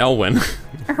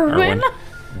 Erwin?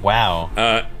 Wow.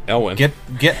 Elwyn.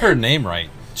 Get her name right.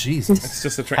 Jesus. It's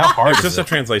just How hard it's is just a it?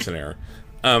 translation error.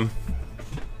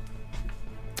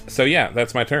 So yeah,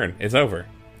 that's my turn. It's over.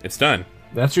 It's done.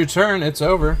 That's your turn. It's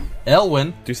over.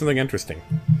 Elwyn. Do something interesting.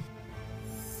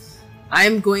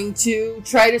 I'm going to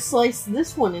try to slice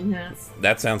this one in half.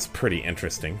 That sounds pretty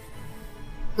interesting.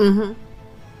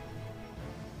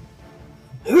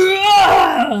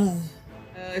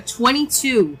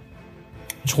 22.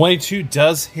 22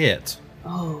 does hit.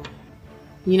 Oh.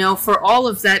 You know, for all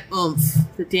of that oomph,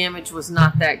 the damage was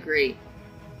not that great.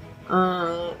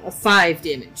 A 5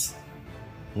 damage.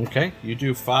 Okay, you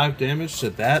do 5 damage to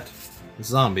that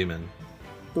zombie man.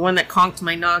 The one that conked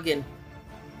my noggin.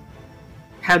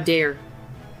 How dare.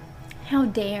 How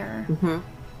dare.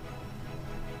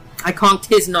 I conked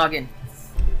his noggin.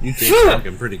 You did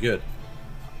fucking pretty good.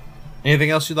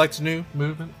 Anything else you'd like to do?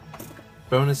 Movement?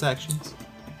 Bonus actions?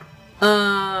 Get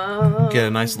a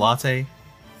nice latte?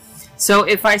 So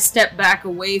if I step back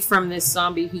away from this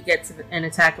zombie, he gets an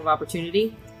attack of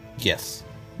opportunity? Yes.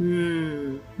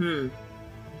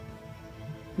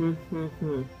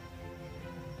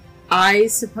 I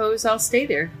suppose I'll stay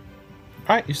there.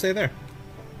 Alright, you stay there.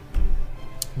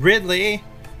 Ridley!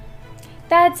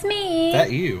 That's me.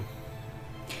 That you.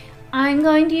 I'm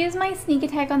going to use my sneak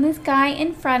attack on this guy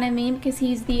in front of me because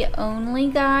he's the only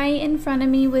guy in front of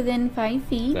me within 5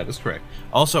 feet. That is correct.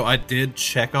 Also, I did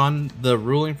check on the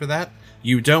ruling for that.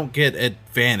 You don't get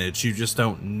advantage, you just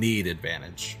don't need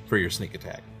advantage for your sneak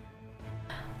attack.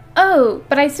 Oh,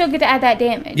 but I still get to add that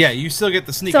damage. Yeah, you still get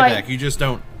the sneak So attack, you just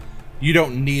don't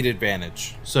need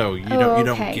advantage. So you don't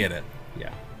okay. get it.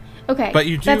 Yeah. Okay, But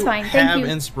you do that's fine. have Thank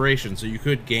you. inspiration, so you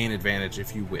could gain advantage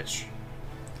if you wish.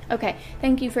 Okay,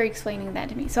 thank you for explaining that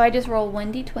to me. So I just roll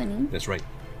 1d20, That's right.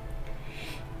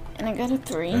 and I got a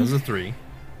 3. That is a 3.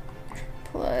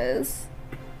 Plus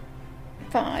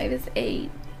 5 is 8.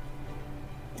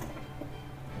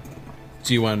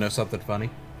 Do you want to know something funny?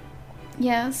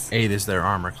 Yes. 8 is their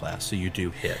armor class, so you do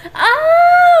hit.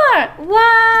 Ah!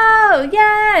 Whoa!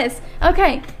 Yes!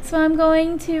 Okay, so I'm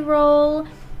going to roll...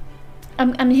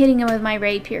 I'm hitting him with my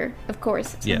rapier, of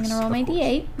course. So Yes, I'm going to roll of my course.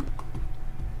 d8.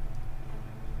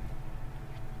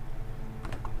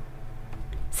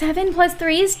 7 plus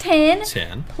 3 is 10.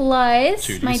 10. Plus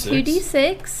 2d6. my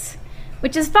 2d6.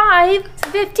 which is 5, so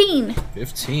 15.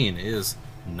 15 is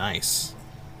nice.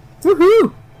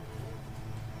 Woohoo!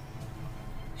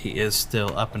 He is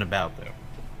still up and about, though.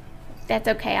 That's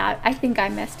okay. I think I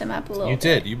messed him up a little You bit.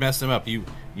 did. You messed him up. You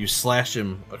slashed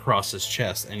him across his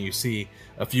chest, and you see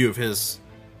a few of his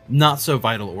not so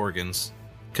vital organs,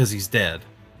 because he's dead,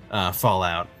 fall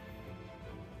out.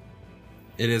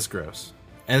 It is gross.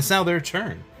 And it's now their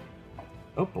turn.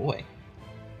 Oh boy.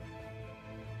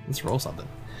 Let's roll something.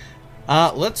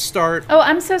 Let's start. Oh,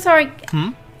 I'm so sorry.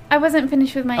 I wasn't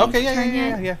finished with my Okay, turn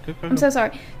yet. yeah. Go. I'm so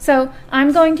sorry. So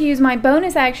I'm going to use my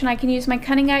bonus action. I can use my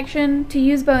cunning action to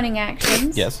use boning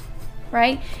actions. Yes.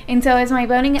 Right? And so as my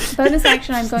bonus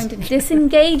action, I'm going to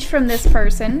disengage from this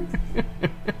person.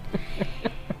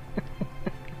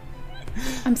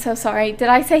 I'm so sorry. Did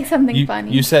I say something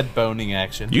funny? You said boning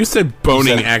action. You said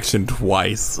boning action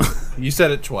twice. You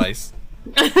said it twice.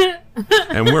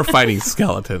 And we're fighting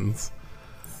skeletons.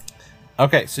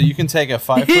 Okay, so you can take a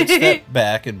 5-foot step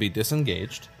back and be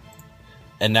disengaged.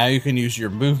 And now you can use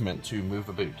your movement to move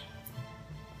a boot.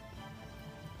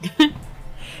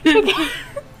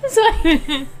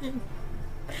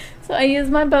 So I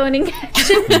use my boning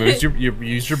action. You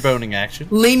use your boning action.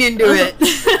 Lean into it.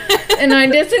 And I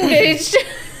disengaged.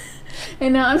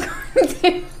 And now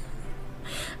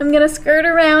I'm gonna skirt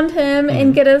around him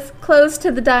and get as close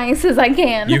to the dice as I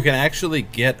can. You can actually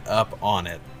get up on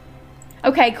it.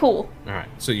 Okay, cool. All right,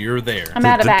 so you're there. I'm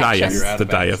out of the action. Dice, You're out the of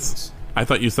dice. actions. I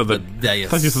thought you said The dice. I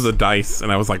thought you said the dice,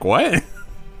 and I was like, what?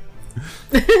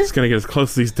 Just gonna get as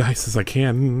close to these dice as I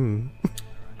can.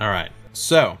 All right,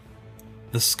 so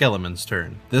the Skeleton's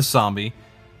turn. This zombie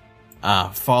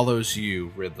follows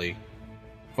you, Ridley.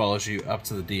 Follows you up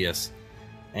to the dais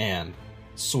and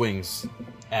swings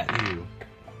at you.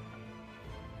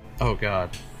 Oh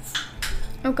god.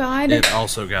 Oh god. It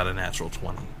also got a natural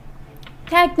 20.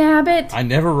 Tag nabbit. I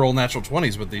never roll natural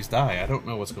 20s with these die. I don't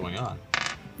know what's going on.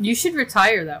 You should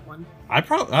retire that one. I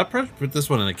probably put this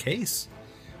one in a case.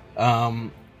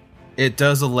 It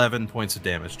does 11 points of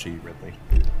damage to you, Ridley.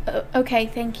 Okay,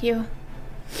 thank you.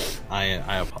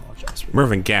 I apologize.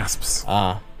 Mervin gasps.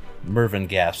 Mervin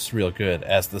gasps real good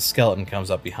as the skeleton comes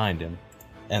up behind him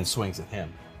and swings at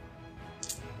him.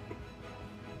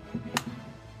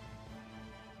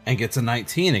 And gets a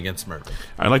 19 against Mervin.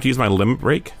 I'd like to use my limit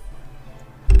break.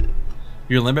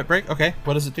 Your limit break? Okay,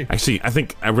 what does it do? Actually, I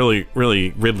think I really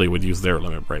Ridley would use their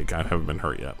limit break. I haven't been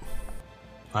hurt yet.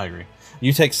 I agree.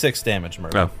 You take 6 damage,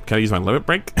 Mervin. Oh, can I use my limit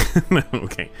break?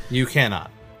 Okay. You cannot.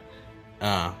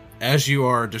 As you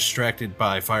are distracted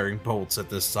by firing bolts at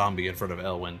this zombie in front of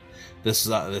Elwyn, this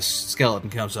skeleton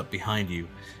comes up behind you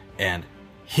and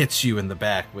hits you in the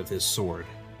back with his sword.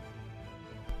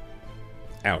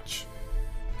 Ouch.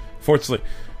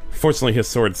 Fortunately, his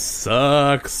sword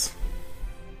sucks.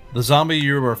 The zombie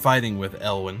you were fighting with,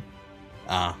 Elwyn,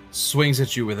 swings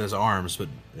at you with his arms, but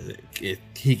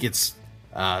he gets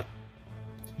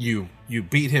you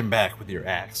beat him back with your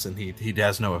axe, and he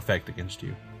has no effect against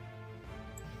you.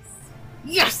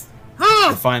 Yes!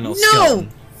 The final skeleton.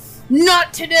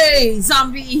 Not today,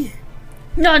 zombie!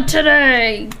 Not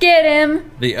today. Get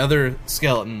him. The other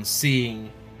skeleton,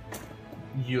 seeing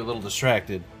you a little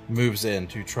distracted, moves in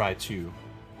to try to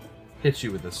hit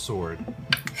you with his sword.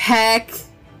 Heck.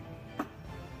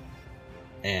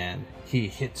 And he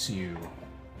hits you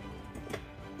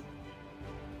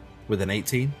with an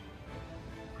 18.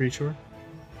 Pretty sure.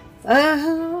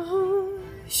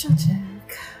 Shall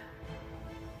check.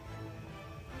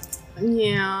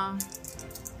 Yeah.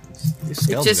 These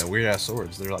skeletons just got weird ass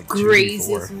swords. They're like 2d4.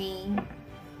 Grazes me.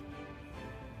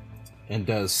 And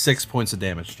does 6 points of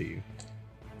damage to you.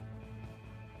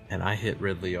 And I hit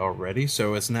Ridley already,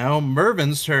 so it's now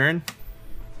Mervin's turn.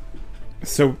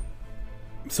 So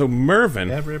Mervin.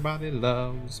 Everybody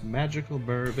loves magical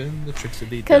Mervin, the tricks that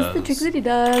he Because does. the tricks that he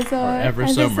does Are are ever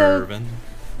so Mervin.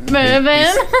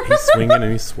 Mervin. He's swinging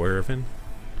and he's swerving.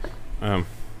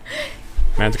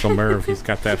 Magical Merv, he's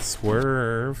got that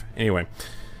swerve. Anyway.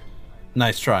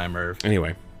 Nice try, Merv.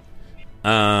 Anyway.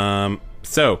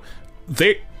 So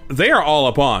they are all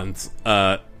up on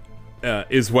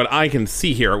is what I can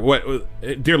see here. What,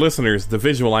 dear listeners, the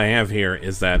visual I have here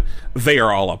is that they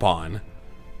are all up on.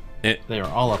 They are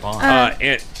all up on.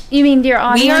 And You mean dear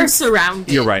audience? We are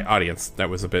surrounded. you're right, audience. That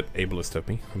was a bit ableist of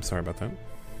me. I'm sorry about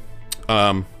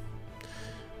that.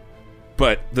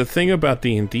 But the thing about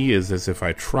D&D is if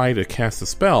I try to cast a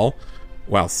spell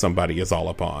while somebody is all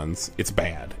up on, it's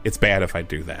bad. It's bad if I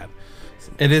do that.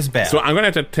 It is bad. So I'm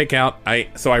going to have to take out... I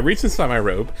reach inside my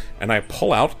robe, and I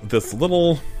pull out this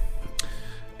little...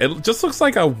 It just looks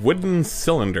like a wooden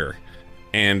cylinder.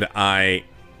 And I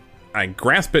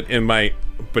grasp it in my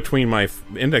between my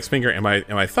index finger and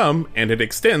my thumb, and it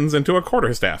extends into a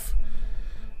quarterstaff.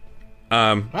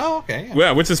 Oh, okay.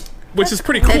 Yeah, which is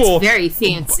pretty cool. That's very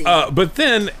fancy. But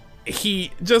then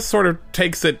he just sort of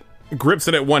takes it, grips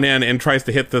it at one end, and tries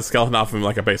to hit the skeleton off him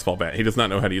like a baseball bat. He does not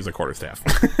know how to use a quarterstaff.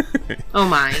 Oh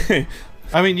my.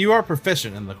 I mean, you are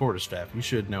proficient in the quarterstaff. You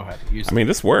should know how to use it. I mean,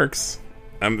 this works.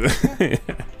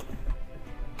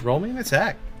 Roll me an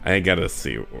attack. I gotta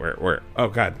see where. Oh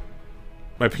god,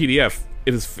 my PDF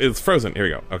it's frozen. Here we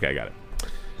go. Okay, I got it.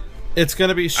 It's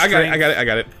gonna be strength. I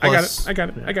got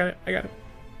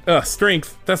it.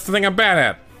 Strength. That's the thing I'm bad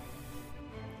at.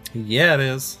 Yeah, it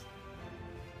is.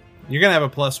 You're gonna have a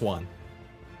 +1.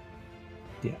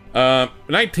 Yeah.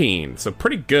 19. So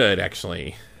pretty good,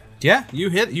 actually. Yeah, you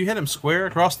hit him square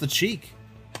across the cheek.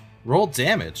 Roll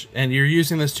damage, and you're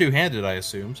using this two-handed, I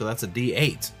assume. So that's a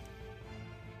D8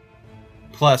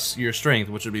 plus your strength,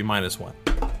 which would be -1.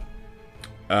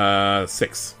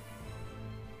 6.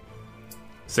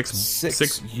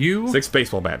 Six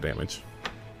baseball bat damage.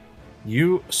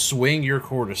 You swing your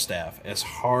quarterstaff as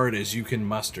hard as you can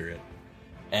muster it,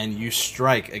 and you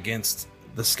strike against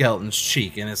the skeleton's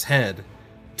cheek, and his head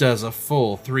does a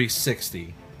full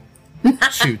 360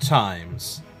 2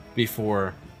 times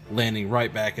before landing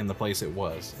right back in the place it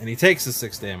was. And he takes the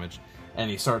 6 damage, and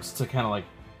he starts to kind of like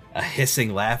a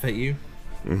hissing laugh at you.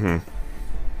 Mm-hmm.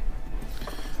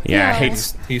 Yeah, I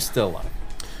hate... He's still alive.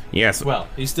 Yes. Well,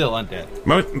 he's still undead.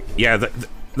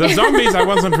 The zombies I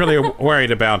wasn't really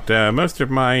worried about. Most of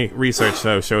my research,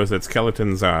 though, shows that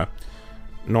skeletons are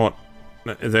not...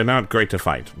 They're not great to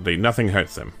fight. Nothing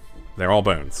hurts them. They're all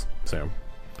bones, so...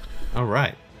 All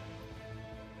right.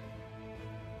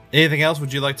 Anything else?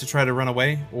 Would you like to try to run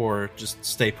away, or just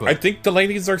stay put? I think the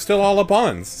ladies are still all up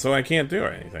on, so I can't do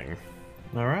anything.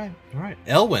 All right.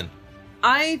 Elwyn.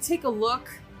 I take a look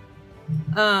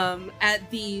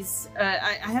at these.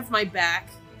 I have my back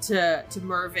to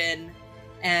Mervin,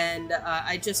 and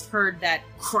I just heard that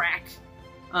crack,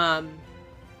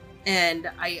 and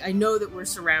I know that we're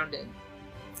surrounded,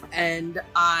 and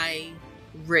I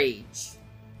rage.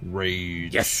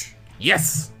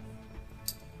 Yes.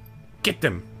 Get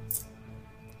them.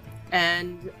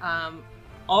 And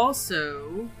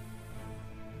also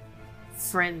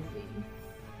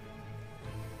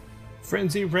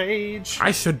Frenzy rage.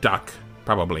 I should duck,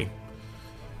 probably.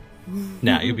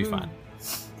 Nah, you'll be fine.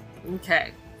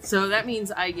 Okay, so that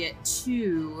means I get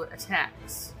 2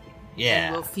 attacks. Yeah.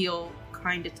 And we'll feel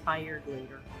kind of tired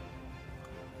later.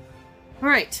 All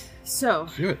right, so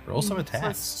Do it. Roll some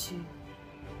attacks.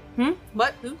 +2.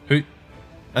 What? Who?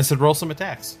 I said roll some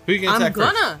attacks. Who you gonna attack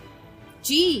first?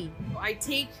 Gee, I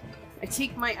take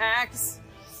my axe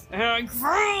and I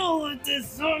growl at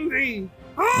this zombie.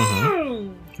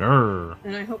 Grr.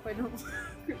 And I hope I don't.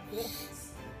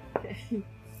 Okay.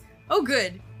 Oh,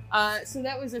 good. So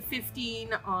that was a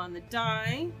 15 on the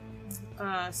die.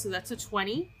 So that's a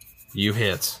 20. You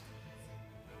hit.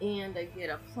 And I get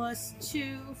a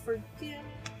 +2 for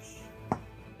damage.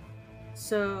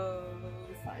 So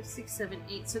 5, 6, 7,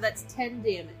 8. So that's 10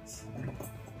 damage.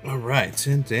 All right,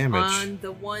 10 damage. On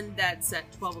the one that's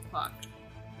at 12 o'clock.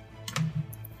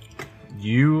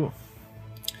 You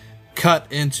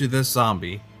cut into this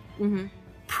zombie Mm-hmm.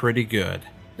 pretty good.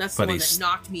 That's the one that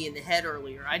knocked me in the head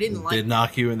earlier. I didn't like Did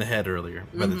knock you in the head earlier,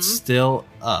 but it's still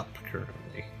up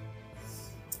currently.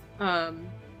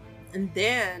 And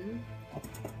then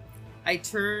I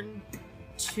turn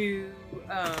to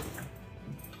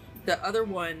the other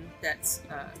one that's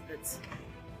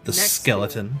The next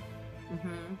skeleton.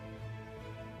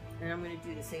 And I'm gonna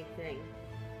do the same thing.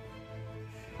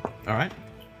 All right,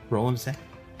 roll an attack.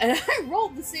 And I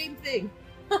rolled the same thing.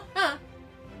 All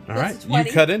right, a 20.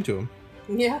 you cut into him.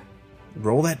 Yeah.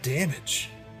 Roll that damage.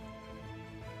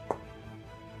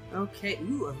 Okay.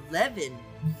 Ooh, 11.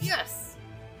 Yes.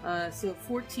 So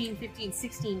 14, 15,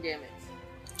 16 damage.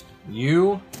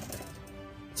 You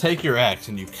take your axe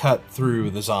and you cut through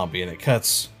the zombie, and it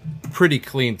cuts pretty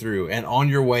clean through. And on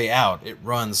your way out, it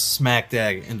runs smack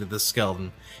dab into the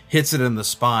skeleton, hits it in the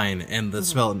spine, and the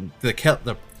skeleton,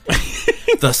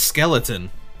 the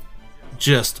skeleton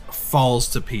just falls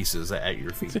to pieces at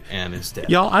your feet and is dead.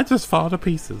 Y'all, I just fall to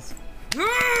pieces.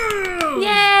 Yay!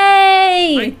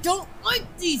 I don't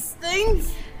like these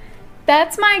things.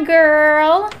 That's my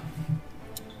girl.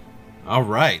 All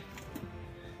right.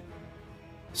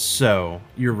 So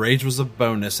your rage was a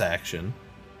bonus action.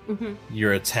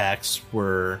 Your attacks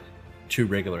were 2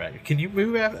 regular actions. Can you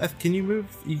move?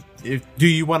 Do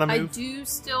you want to move? I do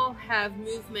still have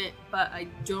movement, but I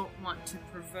don't want to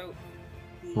provoke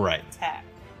the Right. attack.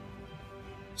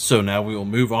 So now we will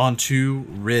move on to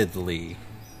Ridley.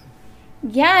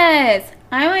 Yes,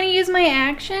 I want to use my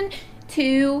action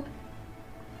to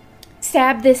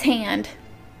stab this hand.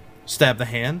 Stab the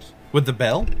hand with the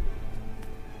bell?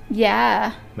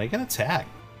 Yeah. Make an attack.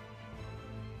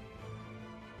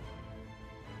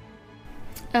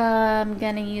 I'm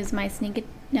gonna use my sneak.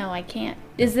 No, I can't.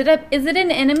 Is it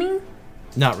an enemy?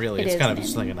 Not really. It It's is kind of an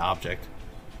just like enemy. an object.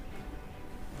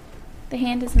 The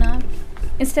hand is not.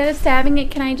 Instead of stabbing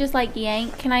it, can I just like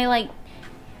yank? Can I like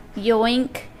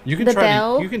yoink You can the try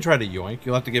bell? to. You can try to yoink.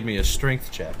 You'll have to give me a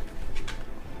strength check.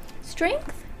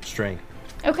 Strength? Strength.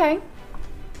 Okay.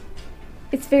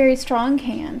 It's very strong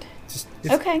hand.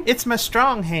 Okay. It's my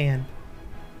strong hand.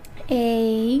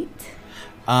 8.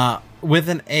 With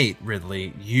an 8,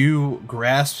 Ridley, you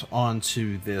grasp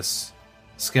onto this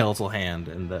skeletal hand,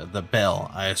 and the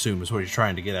bell, I assume, is what you're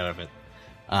trying to get out of it.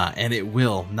 And it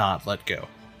will not let go.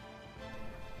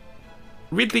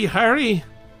 Ridley, hurry!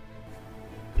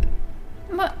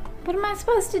 What am I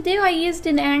supposed to do? I used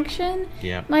an action.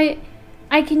 Yeah.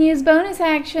 I can use bonus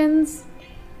actions.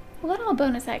 What all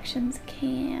bonus actions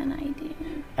can I do?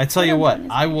 I tell you are what,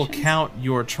 bonus I will actions? count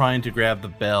your trying to grab the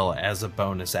bell as a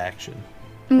bonus action.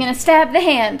 I'm gonna stab the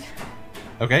hand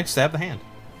Okay, stab the hand.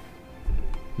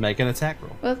 Make an attack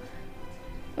roll.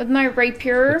 with my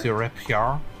rapier. With your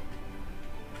rapier.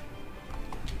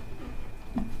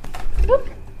 Oop.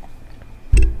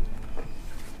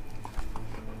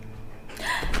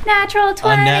 Natural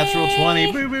 20. A natural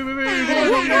 20. Boo, boo, boo,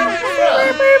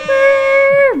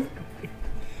 boo.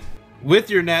 With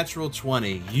your natural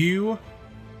 20, you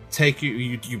take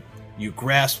you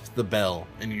grasp the bell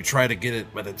and you try to get it,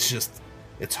 but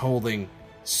it's holding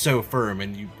so firm,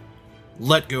 and you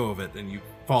let go of it and you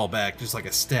fall back just like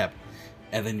a step,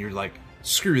 and then you're like,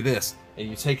 screw this, and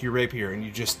you take your rapier and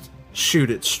you just shoot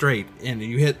it straight, and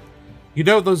you hit,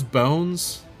 those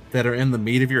bones that are in the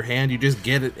meat of your hand, you just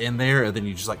get it in there, and then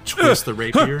you just like twist the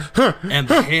rapier, and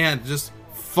the hand just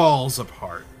falls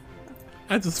apart.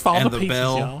 I just fall And to the pieces,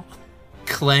 bell- y'all.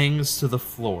 Clangs to the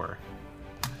floor,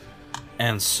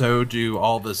 and so do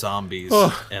all the zombies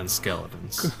and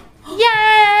skeletons.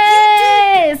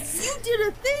 Yes! You did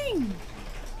a thing.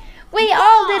 We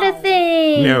all did a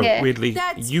thing. No, Ridley,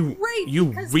 That's you great, you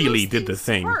because really those did the things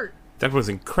thing. hurt. That was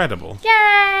incredible.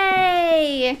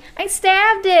 Yay! I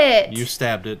stabbed it. You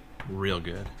stabbed it real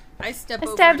good. I stepped I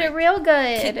over stabbed and it real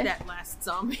kicked good. that last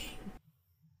zombie.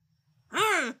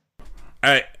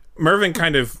 Mervin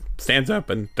kind of stands up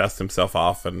and dusts himself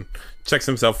off and checks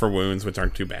himself for wounds, which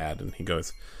aren't too bad, and he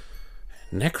goes,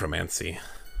 "Necromancy?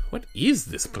 What is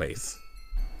this place?"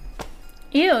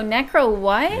 Ew, necro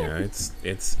what? Yeah,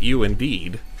 it's you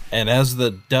indeed. And as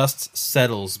the dust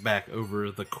settles back over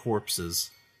the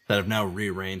corpses that have now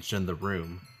rearranged in the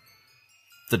room,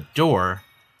 the door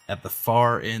at the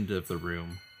far end of the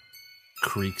room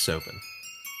creaks open.